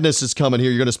 March Madness is coming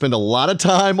here. You're going to spend a lot of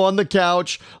time on the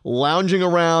couch, lounging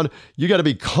around. You got to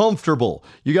be comfortable.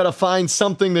 You got to find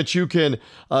something that you can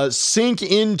sink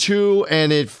into,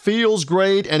 and it feels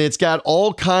great, and it's got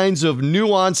all kinds of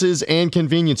nuances and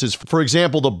conveniences. For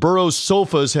example, the Burrow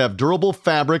sofas have durable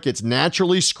fabric. It's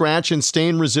naturally scratch and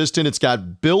stain resistant. It's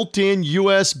got built-in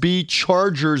USB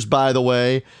chargers, by the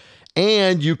way.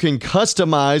 And you can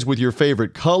customize with your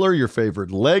favorite color, your favorite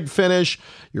leg finish,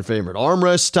 your favorite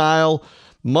armrest style,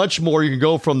 much more. You can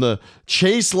go from the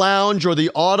Chase Lounge or the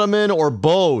Ottoman or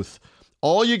both.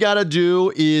 All you got to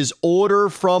do is order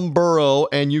from Burrow,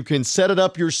 and you can set it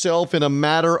up yourself in a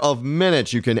matter of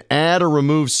minutes. You can add or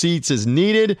remove seats as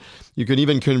needed. You can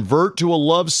even convert to a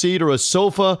love seat or a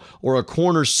sofa or a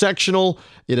corner sectional.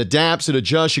 It adapts, it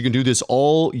adjusts. You can do this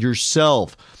all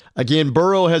yourself. Again,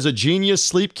 Burrow has a genius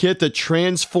sleep kit that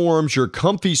transforms your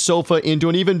comfy sofa into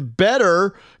an even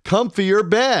better, comfier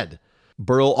bed.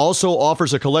 Burrow also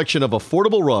offers a collection of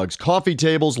affordable rugs, coffee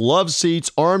tables, love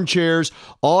seats, armchairs,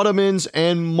 ottomans,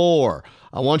 and more.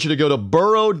 I want you to go to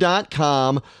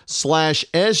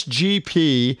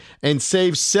burrow.com/SGP and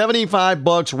save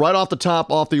 $75 right off the top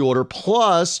off the order.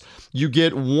 Plus, you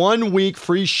get 1 week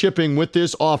free shipping with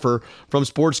this offer from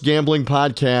Sports Gambling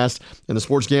Podcast and the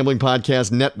Sports Gambling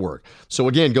Podcast Network. So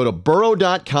again, go to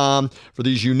burrow.com for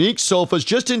these unique sofas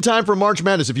just in time for March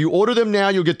Madness. If you order them now,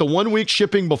 you'll get the 1 week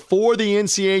shipping before the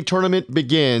NCAA tournament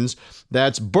begins.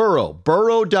 That's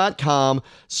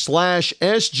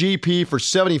burrow.com/SGP for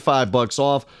 $75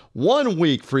 off. 1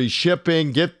 week free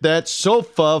shipping. Get that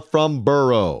sofa from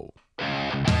Burrow.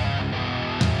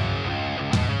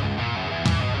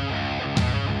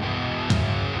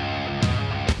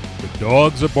 The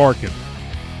dogs are barking.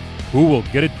 Who will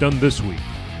get it done this week?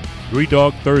 Three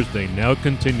Dog Thursday now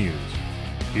continues.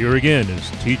 Here again is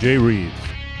TJ Reeves.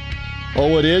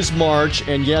 Oh, it is March,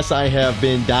 and yes, I have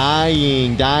been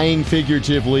dying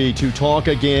figuratively to talk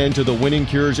again to the Winning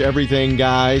Cures Everything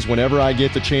guys whenever I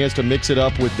get the chance to mix it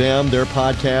up with them, their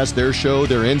podcast, their show,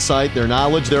 their insight, their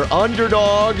knowledge, their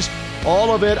underdogs,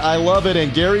 all of it. I love it.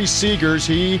 And Gary Seegers,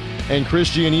 he and Chris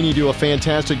Giannini do a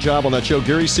fantastic job on that show.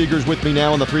 Gary Seegers with me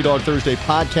now on the Three Dog Thursday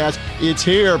podcast. It's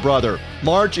here, brother.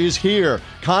 March is here.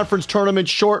 Conference tournament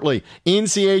shortly.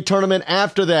 NCAA tournament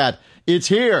after that. It's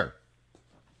here.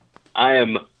 I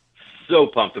am so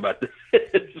pumped about this.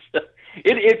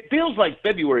 It feels like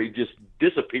February just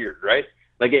disappeared, right?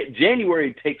 Like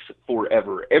January takes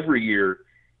forever every year,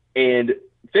 and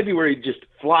February just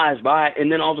flies by,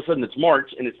 and then all of a sudden it's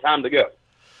March, and it's time to go.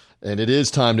 And it is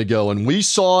time to go. And we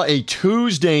saw a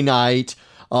Tuesday night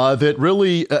that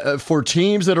really, for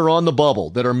teams that are on the bubble,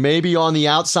 that are maybe on the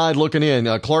outside looking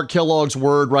in, Clark Kellogg's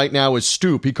word right now is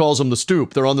stoop. He calls them the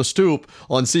stoop. They're on the stoop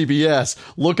on CBS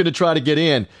looking to try to get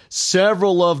in.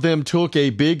 Several of them took a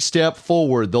big step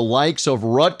forward. The likes of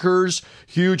Rutgers,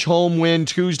 huge home win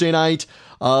Tuesday night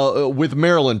with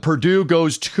Maryland. Purdue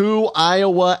goes to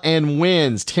Iowa and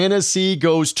wins. Tennessee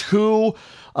goes to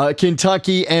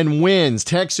Kentucky and wins.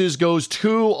 Texas goes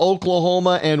to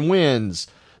Oklahoma and wins.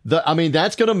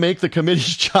 That's going to make the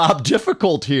committee's job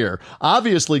difficult here.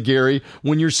 Obviously, Gary,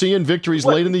 when you're seeing victories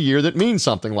late in the year that mean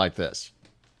something like this.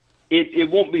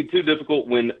 It won't be too difficult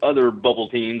when other bubble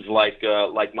teams like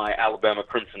my Alabama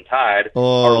Crimson Tide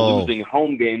are losing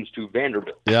home games to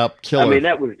Vanderbilt. Yep, killer. I mean,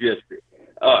 that was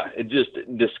just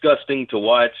disgusting to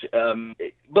watch.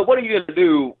 But what are you going to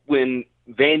do when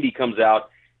Vandy comes out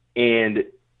and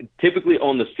typically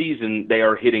on the season they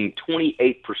are hitting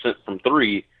 28% from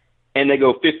three, and they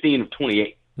go 15 of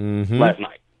 28 last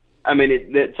night? I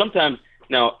mean, sometimes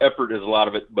now effort is a lot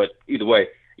of it, but either way,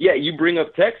 yeah, you bring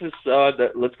up Texas.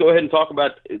 Let's go ahead and talk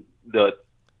about the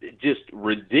just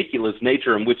ridiculous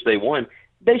nature in which they won.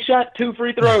 They shot 2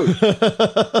 free throws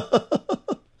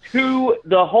to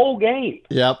the whole game.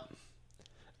 Yep.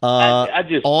 I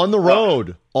just on the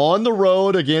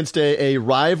road against a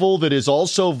rival that is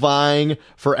also vying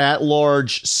for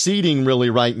at-large seeding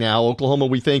really right now. Oklahoma,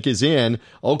 we think, is in.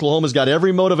 Oklahoma's got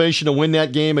every motivation to win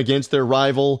that game against their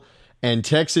rival, and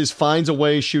Texas finds a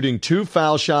way, shooting 2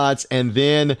 foul shots, and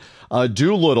then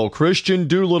Doolittle. Christian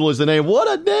Doolittle is the name.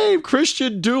 What a name!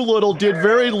 Christian Doolittle did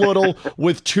very little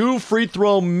with 2 free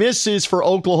throw misses for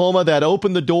Oklahoma that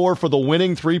opened the door for the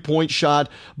winning 3-point shot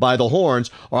by the Horns.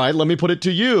 All right, let me put it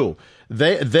to you.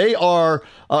 They are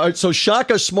so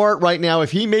Shaka Smart right now.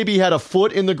 If he maybe had a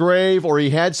foot in the grave or he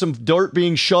had some dirt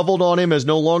being shoveled on him as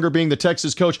no longer being the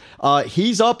Texas coach,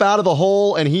 he's up out of the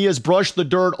hole and he has brushed the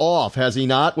dirt off, has he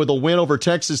not? With a win over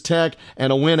Texas Tech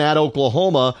and a win at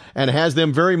Oklahoma, and has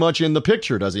them very much in the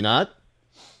picture, does he not?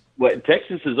 Well,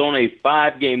 Texas is on a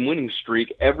 5-game winning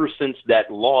streak ever since that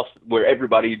loss where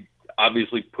everybody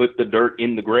obviously put the dirt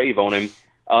in the grave on him.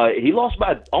 He lost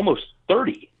by almost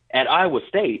 30. At Iowa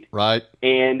State. Right.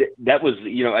 And that was,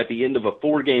 at the end of a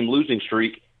 4-game losing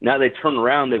streak. Now they turn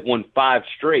around, they've won 5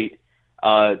 straight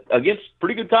against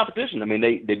pretty good competition. I mean,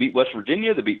 they beat West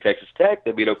Virginia, they beat Texas Tech,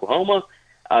 they beat Oklahoma.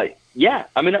 At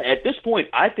this point,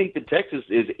 I think that Texas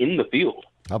is in the field.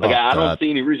 I don't see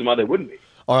any reason why they wouldn't be.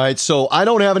 All right, so I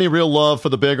don't have any real love for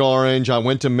the Big Orange. I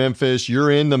went to Memphis.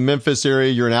 You're in the Memphis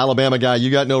area. You're an Alabama guy.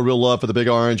 You got no real love for the Big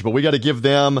Orange, but we got to give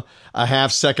them a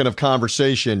half second of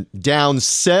conversation. Down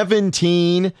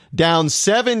 17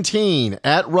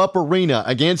 at Rupp Arena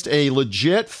against a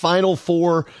legit Final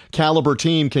Four caliber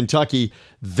team, Kentucky.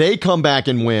 They come back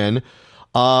and win.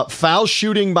 Foul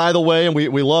shooting, by the way, and we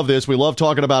love this. We love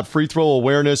talking about free throw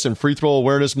awareness and free throw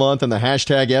awareness month and the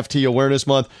hashtag FT awareness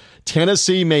month.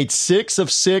 Tennessee made 6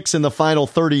 of 6 in the final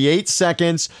 38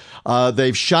 seconds.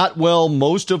 They've shot well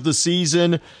most of the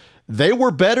season. They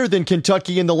were better than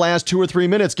Kentucky in the last 2 or 3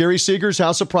 minutes. Gary Seegers,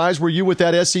 how surprised were you with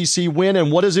that SEC win,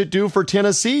 and what does it do for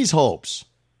Tennessee's hopes?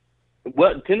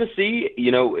 Well, Tennessee,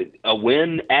 a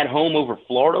win at home over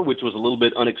Florida, which was a little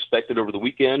bit unexpected over the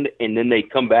weekend, and then they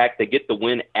come back, they get the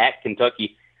win at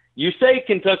Kentucky. You say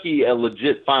Kentucky a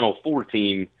legit Final Four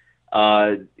team,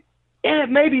 and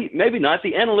maybe not.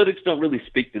 The analytics don't really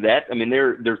speak to that. I mean,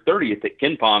 they're 30th at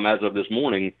KenPom as of this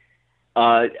morning.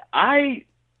 I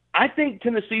think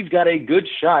Tennessee's got a good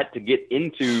shot to get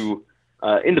into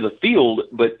the field,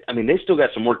 but I mean, they still got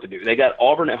some work to do. They got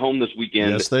Auburn at home this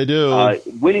weekend. Yes, they do.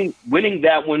 Winning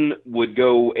that one would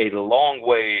go a long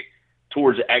way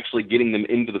towards actually getting them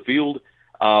into the field.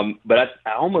 But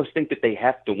I almost think that they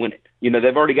have to win it.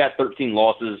 They've already got 13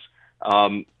 losses.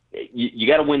 You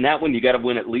got to win that one. You got to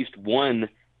win at least one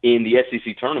in the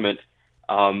SEC tournament.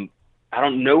 I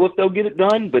don't know if they'll get it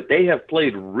done, but they have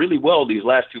played really well these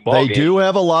last 2 ball games. They do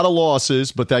have a lot of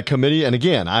losses, but that committee, and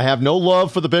again, I have no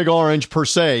love for the Big Orange per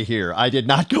se here. I did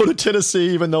not go to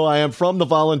Tennessee, even though I am from the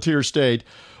Volunteer State.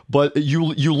 But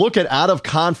you look at out of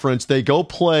conference, they go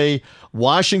play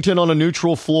Washington on a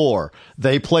neutral floor.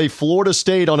 They play Florida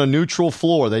State on a neutral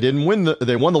floor. They won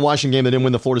the Washington game. They didn't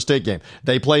win the Florida State game.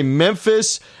 They play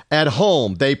Memphis at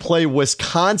home. They play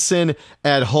Wisconsin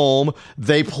at home.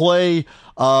 They play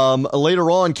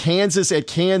later on Kansas at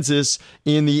Kansas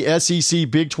in the SEC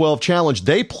Big 12 Challenge.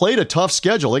 They played a tough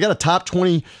schedule. They got a top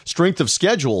 20 strength of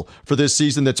schedule for this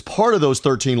season. That's part of those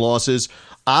 13 losses.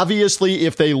 Obviously,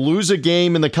 if they lose a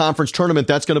game in the conference tournament,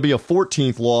 that's going to be a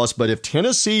 14th loss. But if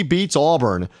Tennessee beats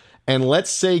Auburn and let's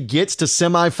say gets to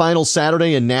semifinal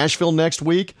Saturday in Nashville next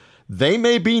week, They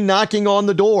may be knocking on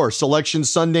the door Selection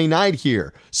Sunday night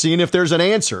here, seeing if there's an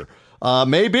answer.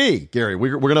 Maybe, Gary.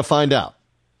 We're going to find out.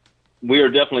 We are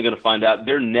definitely going to find out.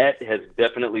 Their net has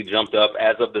definitely jumped up.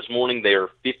 As of this morning, they are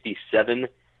 57.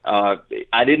 I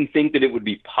didn't think that it would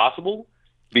be possible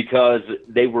because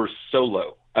they were so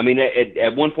low. I mean,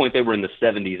 at one point they were in the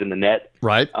 70s in the net.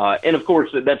 Right. And, of course,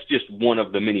 that's just one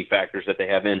of the many factors that they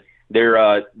have in.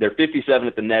 They're 57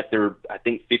 at the net. They're, I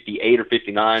think, 58 or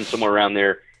 59, somewhere around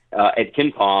there at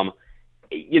KenPom.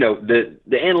 You know, the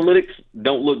analytics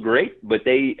don't look great, but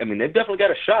they've definitely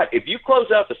got a shot. If you close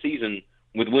out the season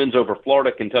with wins over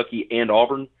Florida, Kentucky, and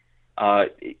Auburn,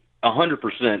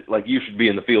 100%, like, you should be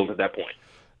in the field at that point.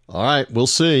 All right, we'll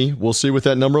see. We'll see with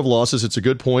that number of losses. It's a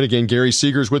good point. Again, Gary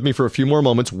Seeger's with me for a few more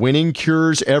moments. Winning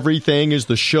Cures Everything is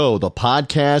the show, the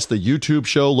podcast, the YouTube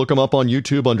show. Look them up on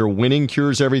YouTube under Winning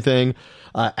Cures Everything,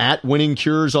 at Winning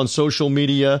Cures on social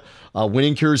media,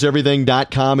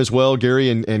 winningcureseverything.com as well. Gary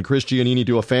and Chris Giannini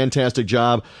do a fantastic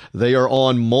job. They are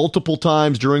on multiple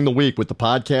times during the week with the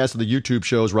podcast and the YouTube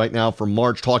shows right now for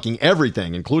March, talking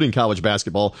everything, including college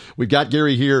basketball. We've got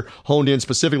Gary here honed in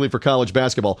specifically for college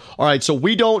basketball. All right, so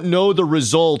we don't know the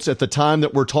results at the time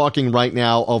that we're talking right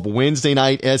now of Wednesday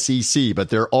night SEC, but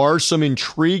there are some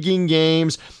intriguing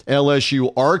games.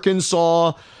 LSU,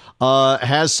 Arkansas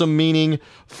has some meaning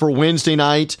for Wednesday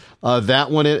night.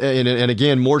 That one, and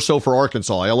again, more so for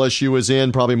Arkansas. LSU is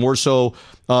in, probably more so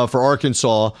for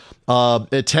Arkansas.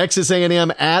 Texas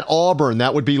A&M at Auburn,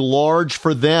 that would be large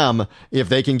for them if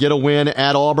they can get a win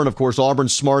at Auburn. Of course,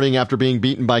 Auburn's smarting after being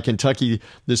beaten by Kentucky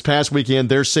this past weekend.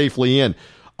 They're safely in.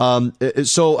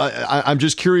 So I'm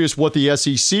just curious what the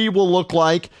SEC will look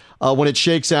like when it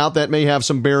shakes out. That may have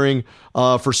some bearing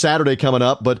for Saturday coming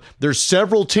up, but there's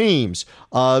several teams.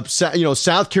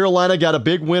 South Carolina got a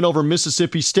big win over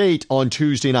Mississippi State on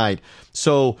Tuesday night.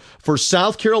 So for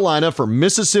South Carolina, for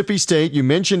Mississippi State, you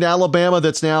mentioned Alabama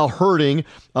that's now hurting.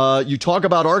 You talk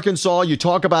about Arkansas, you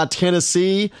talk about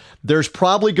Tennessee. There's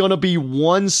probably going to be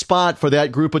one spot for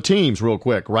that group of teams real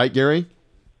quick, right, Gary?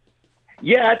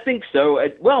 Yeah, I think so.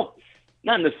 Well,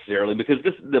 not necessarily, because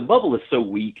the bubble is so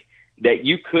weak that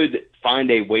you could find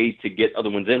a way to get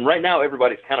other ones in. Right now,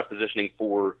 everybody's kind of positioning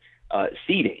for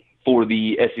seeding for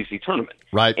the SEC tournament.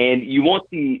 Right. And you want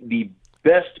the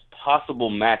best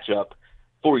possible matchup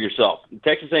for yourself.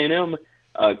 Texas A&M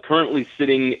currently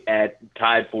sitting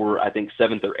tied for, I think,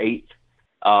 7th or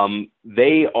 8th.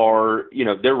 They are,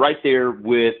 they're right there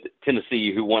with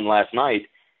Tennessee, who won last night.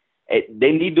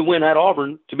 They need to win at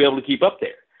Auburn to be able to keep up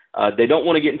there. They don't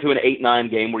want to get into an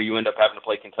 8-9 game where you end up having to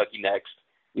play Kentucky next.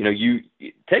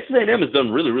 Texas A&M has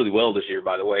done really, really well this year,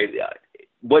 by the way.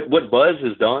 What Buzz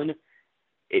has done,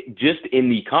 just in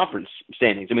the conference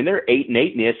standings, I mean, they're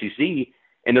 8-8 in the SEC,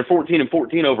 and they're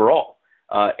 14-14 overall.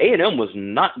 A&M was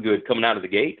not good coming out of the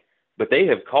gate, but they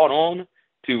have caught on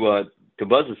to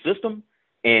Buzz's system,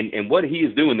 and what he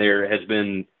is doing there has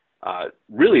been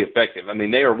really effective. I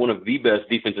mean, they are one of the best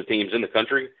defensive teams in the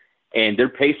country, and their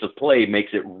pace of play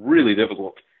makes it really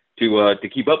difficult to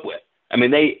keep up with. I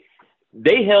mean,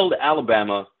 they held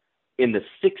Alabama in the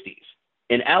 60s,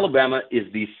 and Alabama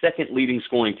is the second leading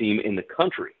scoring team in the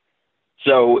country.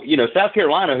 So, South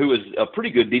Carolina, who is a pretty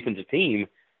good defensive team,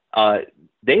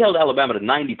 they held Alabama to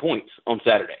 90 points on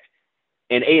Saturday,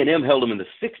 and A&M held them in the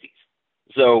 60s.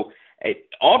 So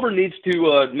Auburn needs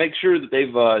to make sure that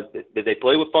that they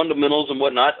play with fundamentals and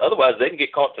whatnot. Otherwise, they can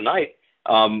get caught tonight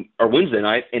or Wednesday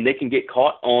night, and they can get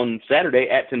caught on Saturday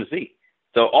at Tennessee.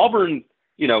 So Auburn,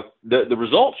 the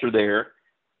results are there,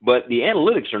 but the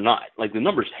analytics are not. Like, the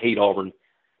numbers hate Auburn.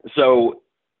 So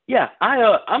yeah, I'm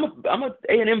a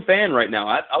A&M fan right now.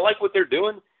 I like what they're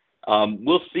doing.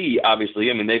 We'll see. Obviously,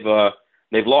 I mean,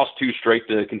 they've lost 2 straight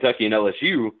to Kentucky and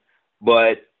LSU,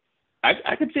 but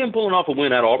I could see them pulling off a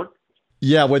win at Auburn.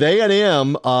 Yeah, with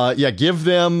A&M, give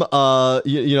them,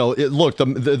 look,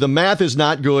 the math is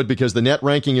not good because the net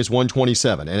ranking is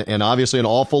 127, and obviously an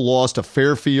awful loss to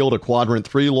Fairfield, a quadrant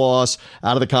 3 loss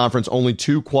out of the conference, only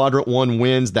 2 quadrant 1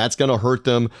 wins. That's going to hurt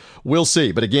them. We'll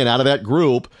see. But again, out of that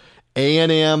group,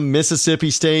 A&M, Mississippi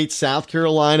State, South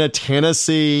Carolina,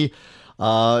 Tennessee,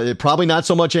 probably not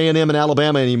so much A&M and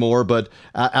Alabama anymore, but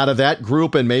out of that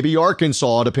group and maybe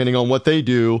Arkansas, depending on what they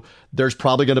do, there's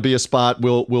probably going to be a spot.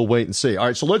 We'll wait and see. All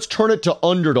right, so let's turn it to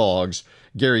underdogs,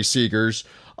 Gary Seegers.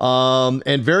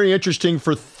 And very interesting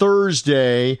for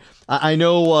Thursday. I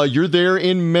know you're there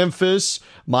in Memphis,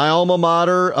 my alma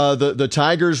mater. The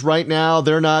Tigers right now,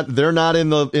 they're not in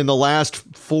the last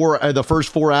 4, the first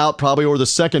 4 out probably, or the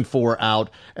second 4 out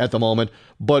at the moment.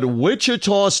 But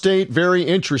Wichita State, very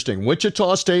interesting.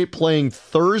 Wichita State playing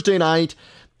Thursday night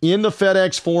in the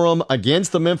FedEx Forum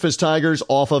against the Memphis Tigers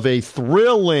off of a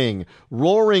thrilling,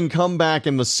 roaring comeback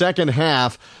in the second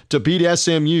half to beat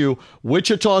SMU.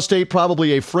 Wichita State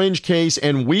probably a fringe case,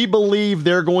 and we believe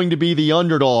they're going to be the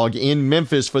underdog in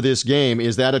Memphis for this game.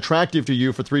 Is that attractive to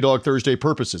you for Three Dog Thursday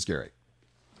purposes, Gary?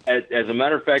 As a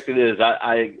matter of fact, it is.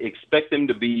 I expect them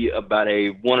to be about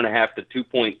a 1.5 to 2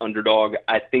 point underdog.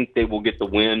 I think they will get the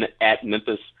win at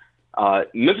Memphis.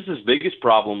 Memphis's biggest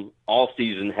problem all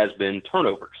season has been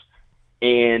turnovers.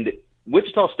 And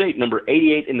Wichita State, number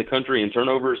 88 in the country in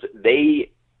turnovers,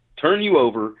 they turn you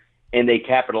over and they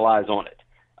capitalize on it.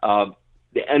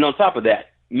 And on top of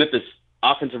that, Memphis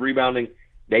offensive rebounding,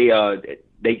 they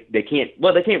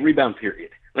can't rebound,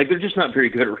 period. Like, they're just not very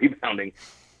good at rebounding.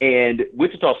 And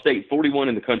Wichita State, 41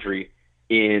 in the country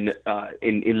in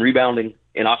rebounding,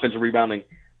 in offensive rebounding.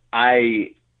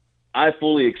 I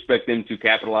fully expect them to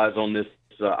capitalize on this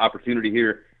opportunity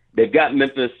here. They've got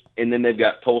Memphis, and then they've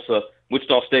got Tulsa.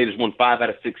 Wichita State has won 5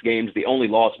 out of 6 games, the only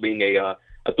loss being a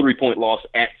 3-point loss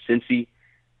at Cincy.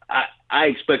 I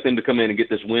expect them to come in and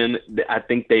get this win. I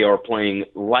think they are playing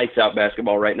lights-out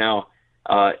basketball right now,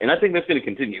 and I think that's going to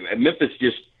continue. And Memphis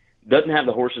just doesn't have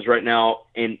the horses right now,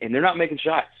 and they're not making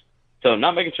shots. So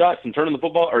not making shots and turning the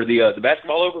football or the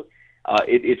basketball over,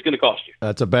 it's going to cost you.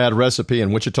 That's a bad recipe,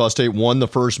 and Wichita State won the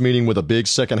first meeting with a big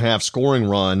second-half scoring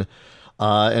run,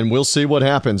 and we'll see what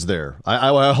happens there.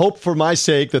 I hope for my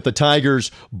sake that the Tigers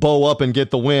bow up and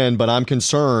get the win, but I'm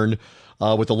concerned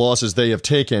with the losses they have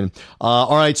taken.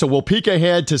 All right, so we'll peek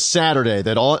ahead to Saturday,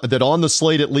 that on the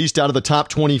slate, at least out of the top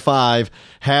 25,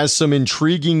 has some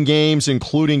intriguing games,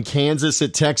 including Kansas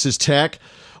at Texas Tech,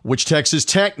 which Texas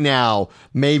Tech now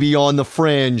may be on the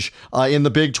fringe in the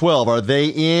Big 12. Are they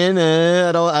in?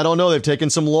 I don't know. They've taken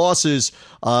some losses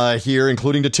here,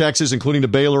 including to Texas, including to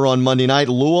Baylor on Monday night.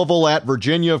 Louisville at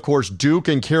Virginia. Of course, Duke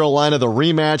and Carolina, the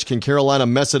rematch. Can Carolina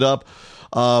mess it up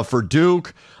for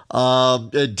Duke?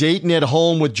 Dayton at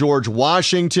home with George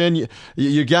Washington.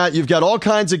 You've got all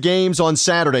kinds of games on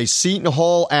Saturday. Seton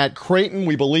Hall at Creighton.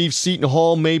 We believe Seton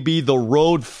Hall may be the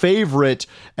road favorite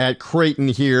at Creighton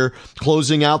here,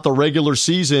 closing out the regular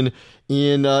season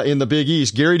in the Big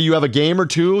East. Gary, do you have a game or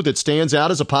two that stands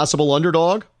out as a possible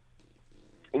underdog?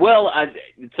 Well,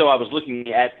 so I was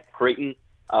looking at Creighton.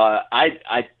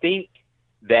 I think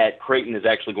that Creighton is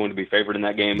actually going to be favored in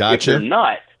that game. Gotcha. If they're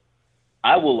not,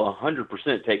 I will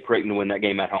 100% take Creighton to win that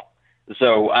game at home.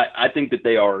 So I think that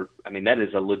they are, that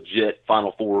is a legit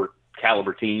Final Four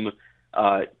caliber team.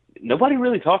 Nobody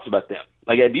really talks about them.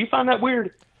 Like, do you find that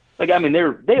weird? Like,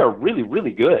 they are really,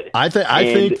 really good. I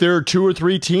think there are 2 or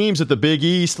 3 teams at the Big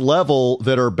East level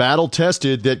that are battle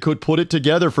tested that could put it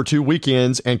together for 2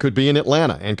 weekends and could be in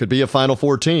Atlanta and could be a Final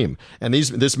Four team. And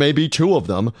this may be 2 of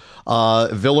them.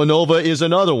 Villanova is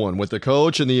another one with the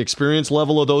coach and the experience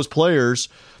level of those players.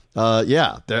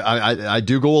 I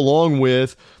do go along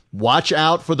with watch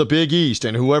out for the Big East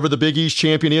and whoever the Big East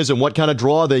champion is and what kind of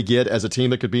draw they get as a team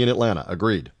that could be in Atlanta.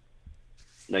 Agreed.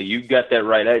 No, you got that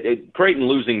right. Creighton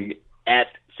losing at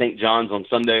St. John's on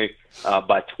Sunday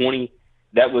by 20,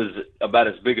 that was about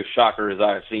as big a shocker as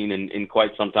I've seen in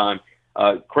quite some time.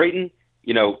 Creighton,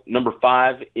 number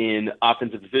 5 in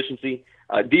offensive efficiency.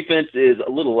 Defense is a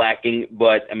little lacking,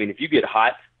 but, if you get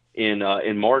hot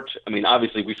in March,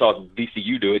 obviously we saw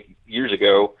VCU do it years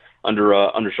ago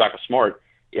under Shaka Smart.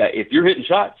 Yeah, if you're hitting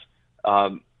shots,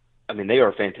 they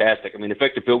are fantastic.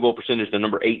 Effective field goal percentage, they're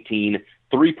number 18.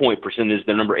 3-point percentage,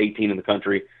 they're number 18 in the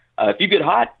country. If you get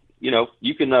hot,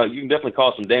 you can definitely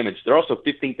cause some damage. They're also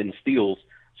 15th in steals.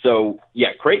 So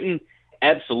yeah, Creighton,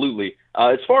 absolutely.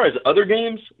 As far as other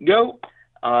games go,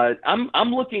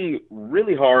 I'm looking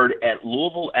really hard at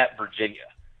Louisville at Virginia.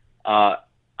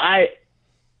 I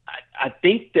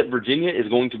think that Virginia is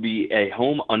going to be a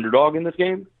home underdog in this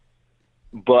game,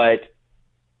 but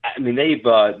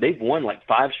they've won like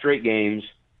 5 straight games.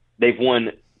 They've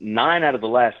won 9 out of the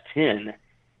last 10,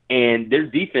 and their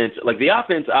defense, like the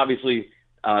offense, obviously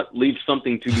leaves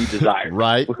something to be desired.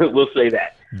 Right, we'll say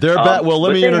that. They're back. Well,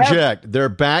 let me interject. They're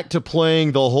back to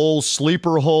playing the whole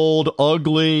sleeper hold,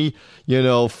 ugly,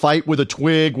 fight with a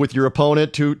twig with your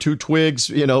opponent, two twigs,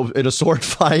 in a sword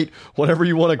fight, whatever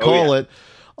you want to call it.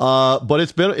 But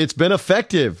it's been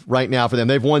effective right now for them.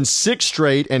 They've won 6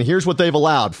 straight, and here's what they've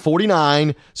allowed: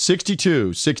 49,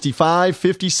 62, 65,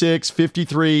 56,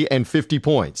 53, and 50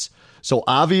 points. So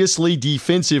obviously,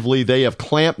 defensively, they have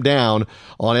clamped down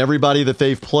on everybody that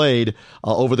they've played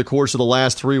over the course of the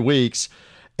last 3 weeks.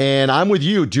 And I'm with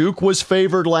you. Duke was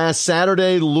favored last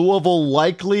Saturday. Louisville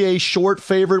likely a short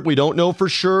favorite. We don't know for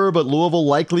sure, but Louisville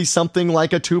likely something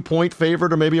like a 2-point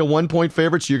favorite or maybe a 1-point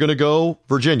favorite. So you're going to go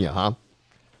Virginia, huh?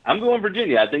 I'm going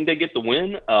Virginia. I think they get the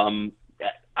win.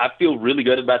 I feel really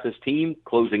good about this team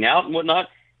closing out and whatnot.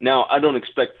 Now, I don't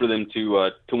expect for them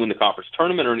to win the conference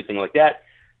tournament or anything like that,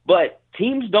 but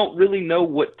teams don't really know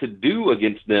what to do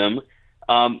against them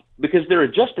because their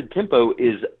adjusted tempo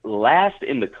is last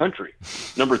in the country,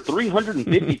 number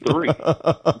 353.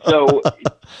 So,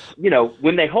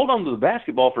 when they hold on to the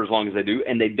basketball for as long as they do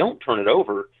and they don't turn it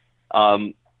over,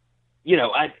 they're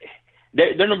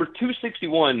number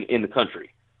 261 in the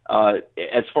country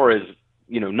as far as,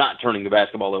 not turning the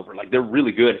basketball over. Like, they're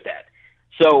really good at that.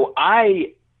 So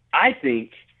I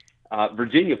think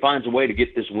Virginia finds a way to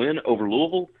get this win over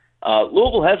Louisville.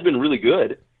 Louisville has been really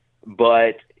good,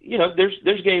 but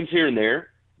there's games here and there.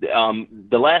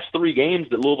 The last 3 games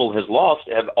that Louisville has lost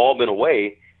have all been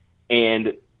away,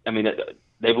 and I mean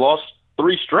they've lost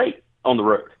 3 straight on the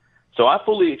road. So I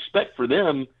fully expect for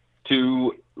them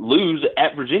to lose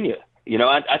at Virginia.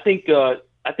 I think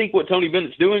what Tony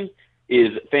Bennett's doing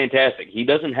is fantastic. He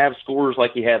doesn't have scorers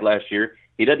like he had last year.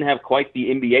 He doesn't have quite the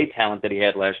NBA talent that he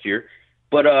had last year,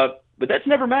 but that's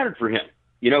never mattered for him.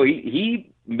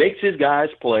 He makes his guys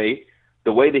play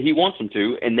the way that he wants them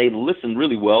to, and they listen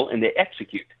really well and they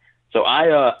execute. So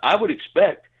I would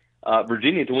expect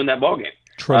Virginia to win that ball game.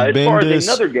 Tremendous, as far as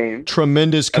another game,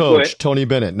 tremendous coach, Tony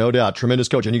Bennett, no doubt, tremendous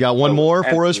coach. And you got one more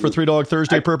for us for Three Dog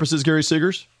Thursday purposes, Gary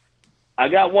Seegers? I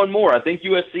got one more. I think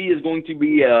USC is going to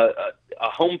be a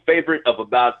home favorite of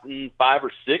about 5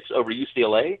 or 6 over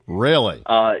UCLA. Really?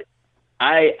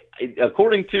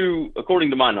 According to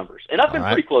my numbers, and I've been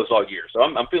pretty close all year, so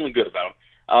I'm feeling good about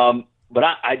them. But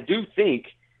I do think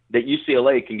that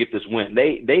UCLA can get this win.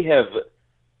 They have,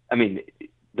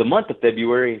 the month of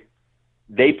February,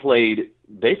 they played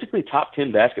basically top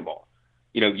 10 basketball.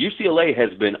 UCLA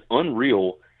has been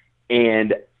unreal,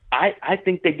 and I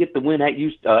think they get the win at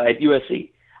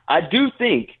USC. I do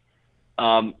think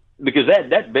because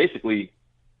that basically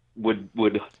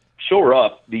would shore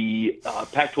up the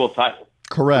Pac-12 title.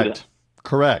 Correct.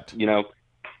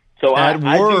 So at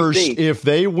worst, if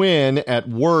they win, at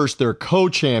worst they're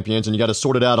co-champions, and you got to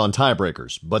sort it out on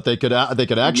tiebreakers. But they could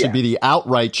actually be the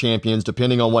outright champions,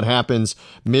 depending on what happens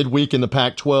midweek in the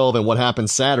Pac-12 and what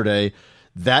happens Saturday.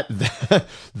 That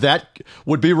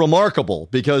would be remarkable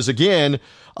because, again,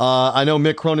 I know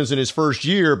Mick Cronin's in his first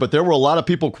year, but there were a lot of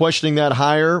people questioning that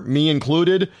hire, me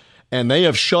included, and they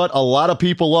have shut a lot of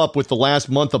people up with the last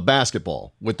month of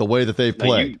basketball with the way that they've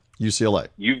played. UCLA.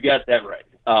 You've got that right.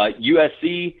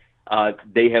 USC,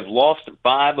 they have lost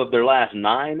 5 of their last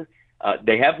 9.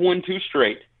 They have won 2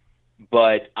 straight,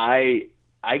 but I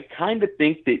kind of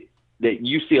think that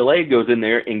UCLA goes in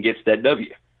there and gets that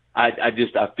W.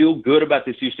 I feel good about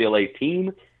this UCLA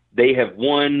team. They have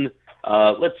won,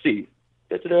 let's see.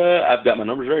 I've got my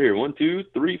numbers right here. 1, 2,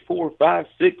 3, 4, 5,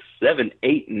 6, 7,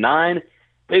 8, 9.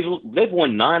 They've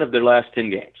won 9 of their last 10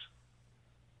 games.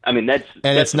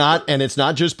 It's not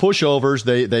just pushovers.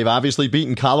 They've obviously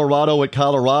beaten Colorado at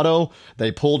Colorado.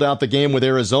 They pulled out the game with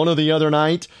Arizona the other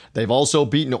night. They've also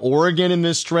beaten Oregon in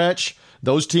this stretch.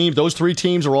 Those 3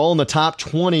 teams are all in the top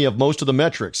 20 of most of the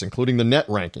metrics, including the net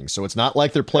rankings. So it's not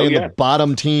like they're playing the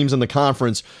bottom teams in the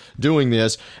conference doing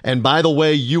this. And by the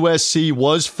way, USC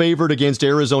was favored against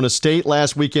Arizona State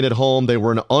last weekend at home. They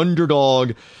were an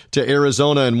underdog to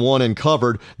Arizona and won and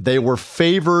covered. They were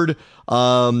favored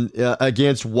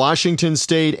against Washington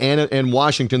State and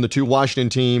Washington, the 2 Washington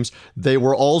teams. They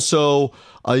were also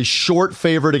a short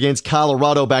favorite against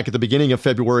Colorado back at the beginning of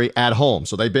February at home.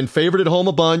 So they've been favored at home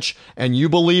a bunch, and you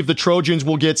believe the Trojans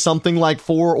will get something like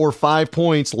 4 or 5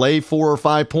 points, lay 4 or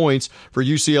 5 points for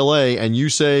UCLA, and you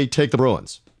say take the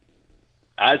Bruins.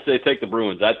 I say take the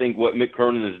Bruins. I think what Mick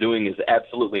Cronin is doing is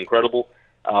absolutely incredible.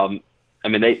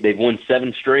 They've won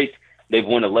 7 straight. They've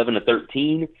won 11 of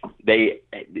 13.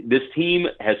 This team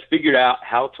has figured out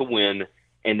how to win,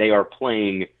 and they are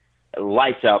playing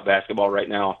lights out basketball right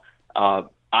now.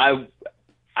 I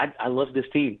love this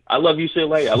team. I love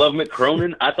UCLA. I love Mick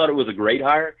Cronin. I thought it was a great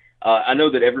hire. I know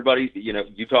that everybody,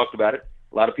 you talked about it.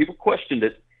 A lot of people questioned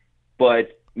it,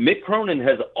 but Mick Cronin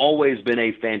has always been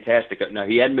a fantastic. Now,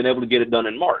 he hadn't been able to get it done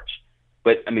in March,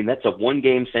 but that's a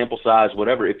 1-game sample size,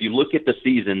 whatever. If you look at the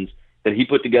seasons that he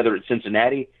put together at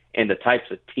Cincinnati and the types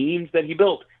of teams that he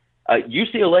built,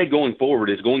 UCLA going forward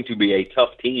is going to be a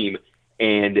tough team,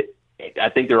 and I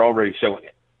think they're already showing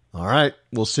it. All right,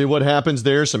 we'll see what happens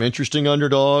there. Some interesting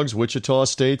underdogs. Wichita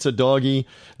State's a doggy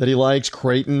that he likes.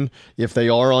 Creighton, if they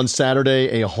are on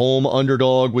Saturday, a home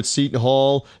underdog with Seton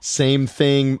Hall. Same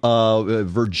thing,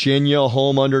 Virginia,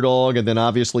 home underdog. And then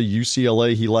obviously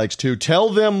UCLA he likes too. Tell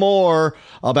them more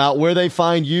about where they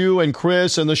find you and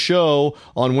Chris and the show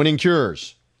on Winning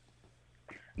Cures.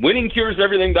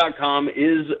 WinningCuresEverything.com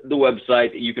is the website.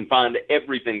 You can find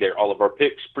everything there, all of our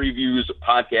picks, previews,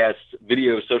 podcasts,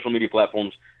 videos, social media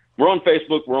platforms. We're on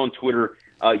Facebook. We're on Twitter.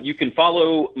 You can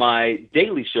follow my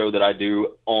daily show that I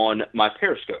do on my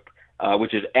Periscope,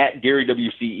 which is at Gary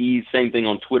WCE. Same thing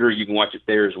on Twitter. You can watch it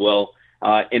there as well.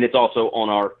 And it's also on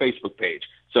our Facebook page.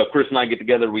 So Chris and I get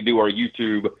together. We do our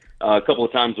YouTube a couple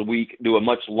of times a week, do a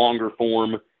much longer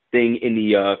form thing in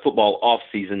the football off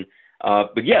season.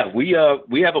 But yeah, we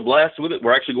have a blast with it.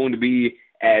 We're actually going to be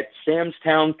at Sam's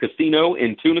Town Casino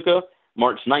in Tunica,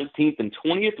 March 19th and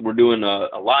 20th. We're doing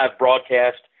a live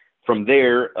broadcast from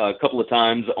there a couple of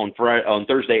times on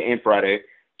Thursday and Friday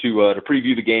to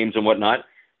preview the games and whatnot.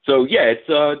 So yeah,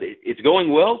 it's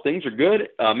going well. Things are good.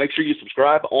 Make sure you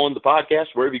subscribe on the podcast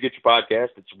wherever you get your podcast.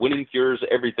 It's Winning Cures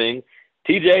Everything.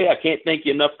 TJ, I can't thank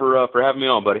you enough for having me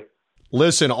on, buddy.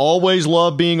 Listen, always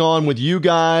love being on with you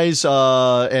guys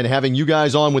and having you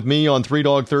guys on with me on Three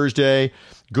Dog Thursday.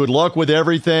 Good luck with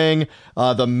everything.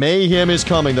 The mayhem is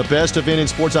coming, the best event in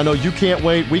sports. I know you can't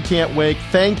wait. We can't wait.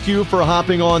 Thank you for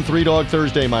hopping on Three Dog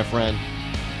Thursday, my friend.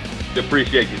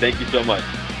 Appreciate you. Thank you so much.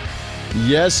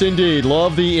 Yes, indeed.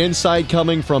 Love the insight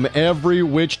coming from every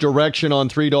which direction on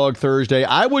Three Dog Thursday.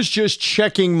 I was just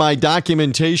checking my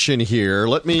documentation here.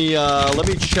 Let me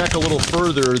check a little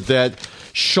further that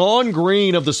Sean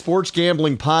Green of the Sports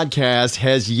Gambling Podcast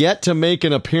has yet to make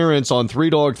an appearance on Three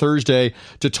Dog Thursday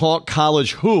to talk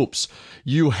college hoops.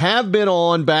 You have been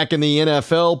on back in the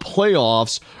NFL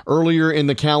playoffs earlier in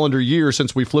the calendar year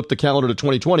since we flipped the calendar to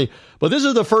 2020. But this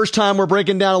is the first time we're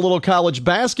breaking down a little college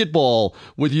basketball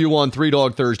with you on Three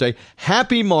Dog Thursday.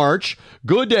 Happy March.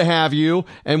 Good to have you.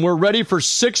 And we're ready for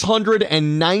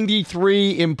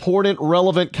 693 important,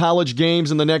 relevant college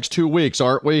games in the next 2 weeks,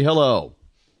 aren't we? Hello.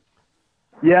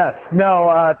 Yes.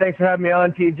 No, thanks for having me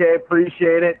on, TJ.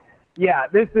 Appreciate it. Yeah,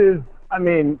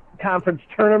 conference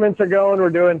tournaments are going.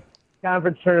 We're doing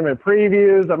conference tournament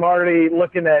previews. I'm already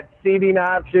looking at seeding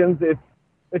options. It's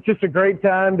just a great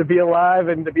time to be alive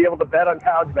and to be able to bet on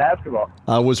college basketball.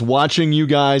 I was watching you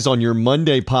guys on your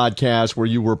Monday podcast where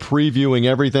you were previewing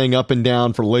everything up and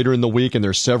down for later in the week, and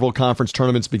there's several conference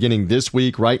tournaments beginning this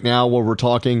week. Right now, where we're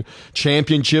talking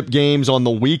championship games on the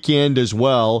weekend as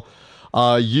well.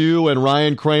 You and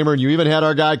Ryan Kramer, and you even had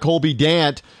our guy Colby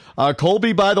Dant.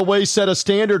 Colby, by the way, set a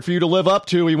standard for you to live up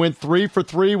to. He went 3 for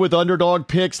 3 with underdog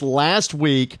picks last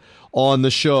week on the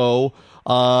show.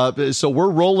 So we're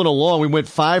rolling along. We went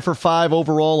 5 for 5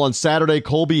 overall on Saturday.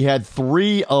 Colby had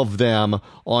 3 of them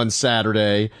on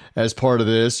Saturday as part of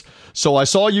this. So I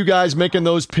saw you guys making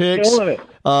those picks. It's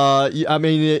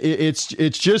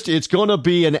going to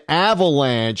be an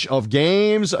avalanche of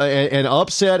games and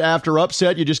upset after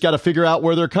upset. You just got to figure out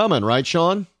where they're coming, right,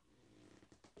 Sean?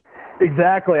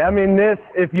 Exactly.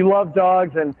 If you love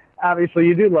dogs, and obviously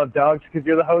you do love dogs because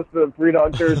you're the host of the Three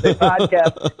Dog Thursday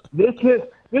podcast, this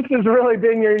has really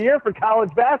been your year for college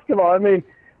basketball.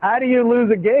 How do you lose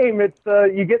a game? It's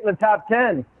you get in the top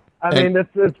 10.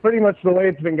 It's pretty much the way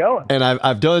it's been going. And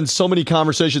I've done so many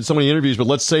conversations, so many interviews, but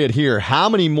let's say it here. How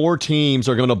many more teams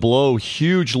are going to blow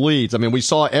huge leads? We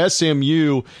saw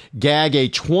SMU gag a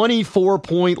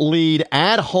 24-point lead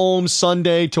at home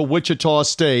Sunday to Wichita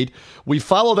State. We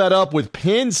follow that up with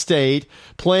Penn State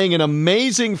playing an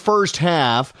amazing first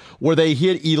half where they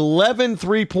hit 11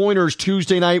 three-pointers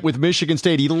Tuesday night with Michigan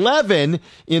State. 11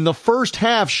 in the first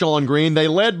half, Sean Green. They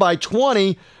led by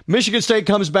 20. Michigan State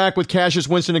comes back with Cassius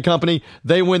Winston and company.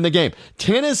 They win the game.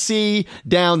 Tennessee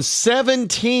down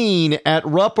 17 at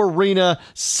Rupp Arena,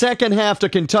 second half to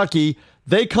Kentucky.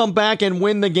 They come back and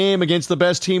win the game against the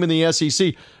best team in the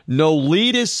SEC. No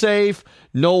lead is safe.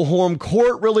 No home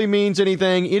court really means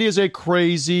anything. It is a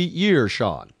crazy year,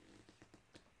 Sean.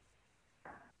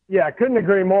 Yeah, I couldn't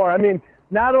agree more.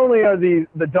 Not only are the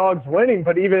dogs winning,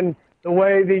 but even the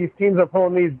way these teams are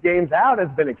pulling these games out has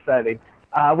been exciting.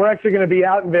 We're actually going to be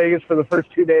out in Vegas for the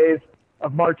first 2 days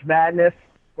of March Madness.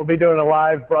 We'll be doing a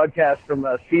live broadcast from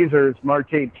Caesars March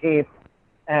 18th.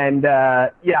 And,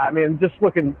 just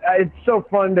looking – it's so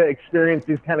fun to experience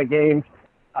these kind of games,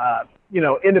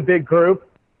 in a big group.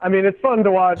 It's fun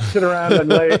to sit around and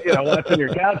watch on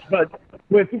your couch, but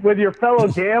with your fellow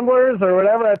gamblers or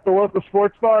whatever at the local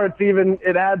sports bar,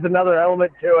 it adds another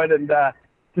element to it, and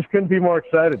just couldn't be more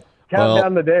excited. Count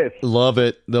down the days. Love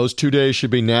it. Those 2 days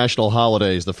should be national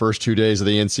holidays. The first 2 days of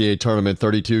the NCAA tournament,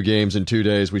 32 games in 2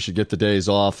 days. We should get the days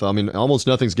off. I mean, almost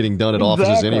nothing's getting done at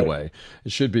offices anyway.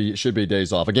 It should be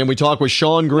days off. Again, we talk with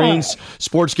Sean Green's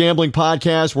Sports Gambling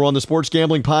Podcast. We're on the Sports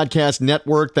Gambling Podcast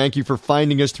Network. Thank you for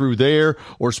finding us through there,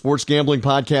 or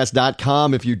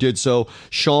sportsgamblingpodcast.com if you did so.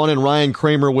 Sean and Ryan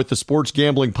Kramer with the Sports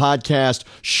Gambling Podcast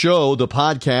show. The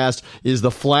podcast is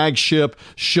the flagship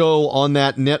show on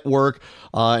that network.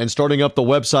 And starting up the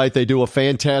website, they do a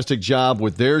fantastic job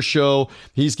with their show.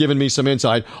 He's given me some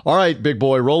insight. All right, big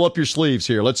boy, roll up your sleeves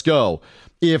here. Let's go.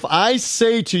 If I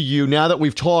say to you, now that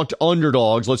we've talked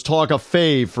underdogs, let's talk a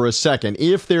fave for a second.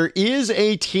 If there is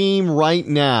a team right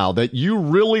now that you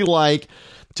really like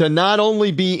to not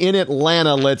only be in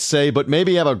Atlanta, let's say, but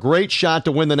maybe have a great shot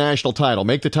to win the national title,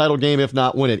 make the title game, if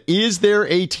not win it, is there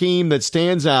a team that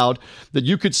stands out that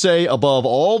you could say above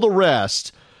all the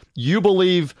rest, you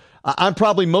believe, I'm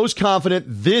probably most confident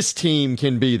this team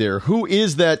can be there? Who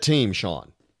is that team,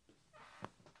 Sean?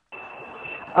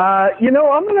 I'm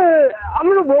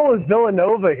gonna roll as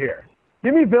Villanova here.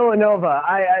 Give me Villanova.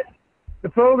 The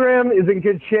program is in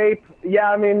good shape.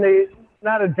 Yeah, I mean, they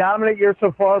not a dominant year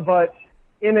so far, but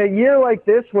in a year like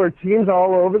this where teams are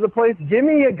all over the place, give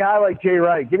me a guy like Jay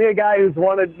Wright. Give me a guy who's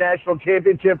won a national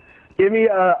championship. Give me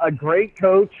a great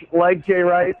coach like Jay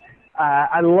Wright.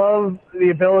 I love the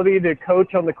ability to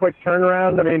coach on the quick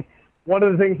turnaround. I mean, one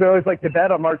of the things I always like to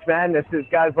bet on March Madness is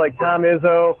guys like Tom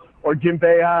Izzo or Jim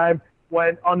Boeheim,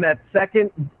 when on that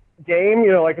second game,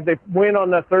 like if they win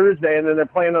on a Thursday and then they're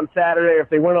playing on Saturday, or if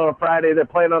they win on a Friday, they're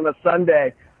playing on a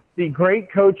Sunday, the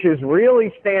great coaches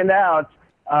really stand out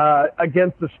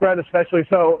against the spread especially.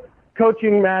 So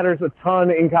coaching matters a ton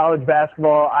in college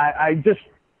basketball. I just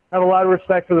have a lot of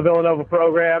respect for the Villanova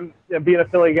program. Being a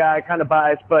Philly guy, kind of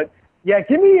biased, but yeah,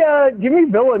 give me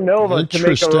Villanova to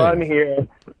make a run here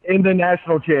in the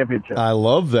national championship. I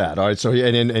love that. All right, so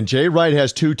and Jay Wright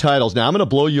has 2 titles. Now I'm going to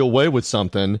blow you away with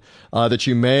something that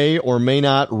you may or may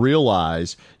not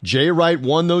realize. Jay Wright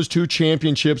won those 2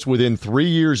 championships within 3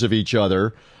 years of each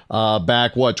other.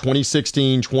 Back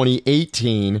 2016,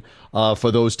 2018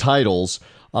 for those titles.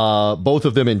 Both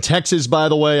of them in Texas, by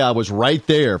the way. I was right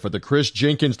there for the Chris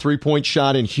Jenkins 3-point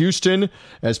shot in Houston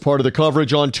as part of the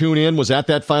coverage on TuneIn. Was at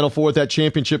that Final Four at that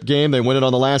championship game. They win it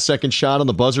on the last second shot on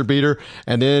the buzzer beater.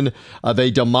 And then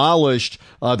they demolished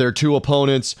their 2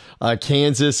 opponents,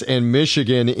 Kansas and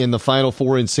Michigan, in the Final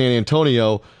Four in San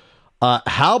Antonio.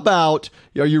 How about,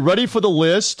 are you ready for the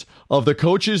list of the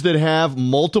coaches that have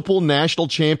multiple national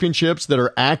championships that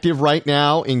are active right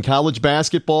now in college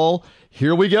basketball?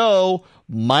 Here we go.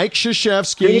 Mike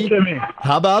Krzyzewski.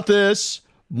 How about this?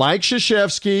 Mike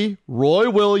Krzyzewski, Roy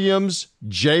Williams,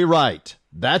 Jay Wright.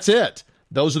 That's it.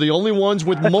 Those are the only ones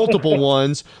with multiple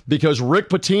ones, because Rick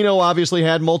Pitino obviously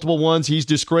had multiple ones. He's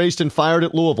disgraced and fired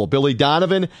at Louisville. Billy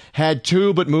Donovan had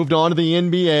 2 but moved on to the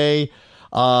NBA.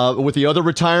 With the other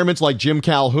retirements like Jim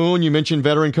Calhoun, you mentioned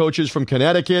veteran coaches from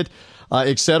Connecticut,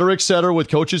 et cetera, with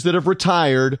coaches that have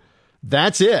retired.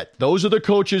 That's it. Those are the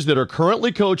coaches that are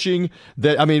currently coaching.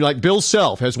 Like Bill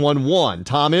Self has won 1.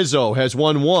 Tom Izzo has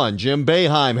won 1. Jim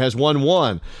Boeheim has won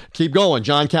 1. Keep going.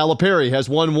 John Calipari has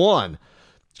won 1.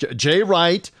 Jay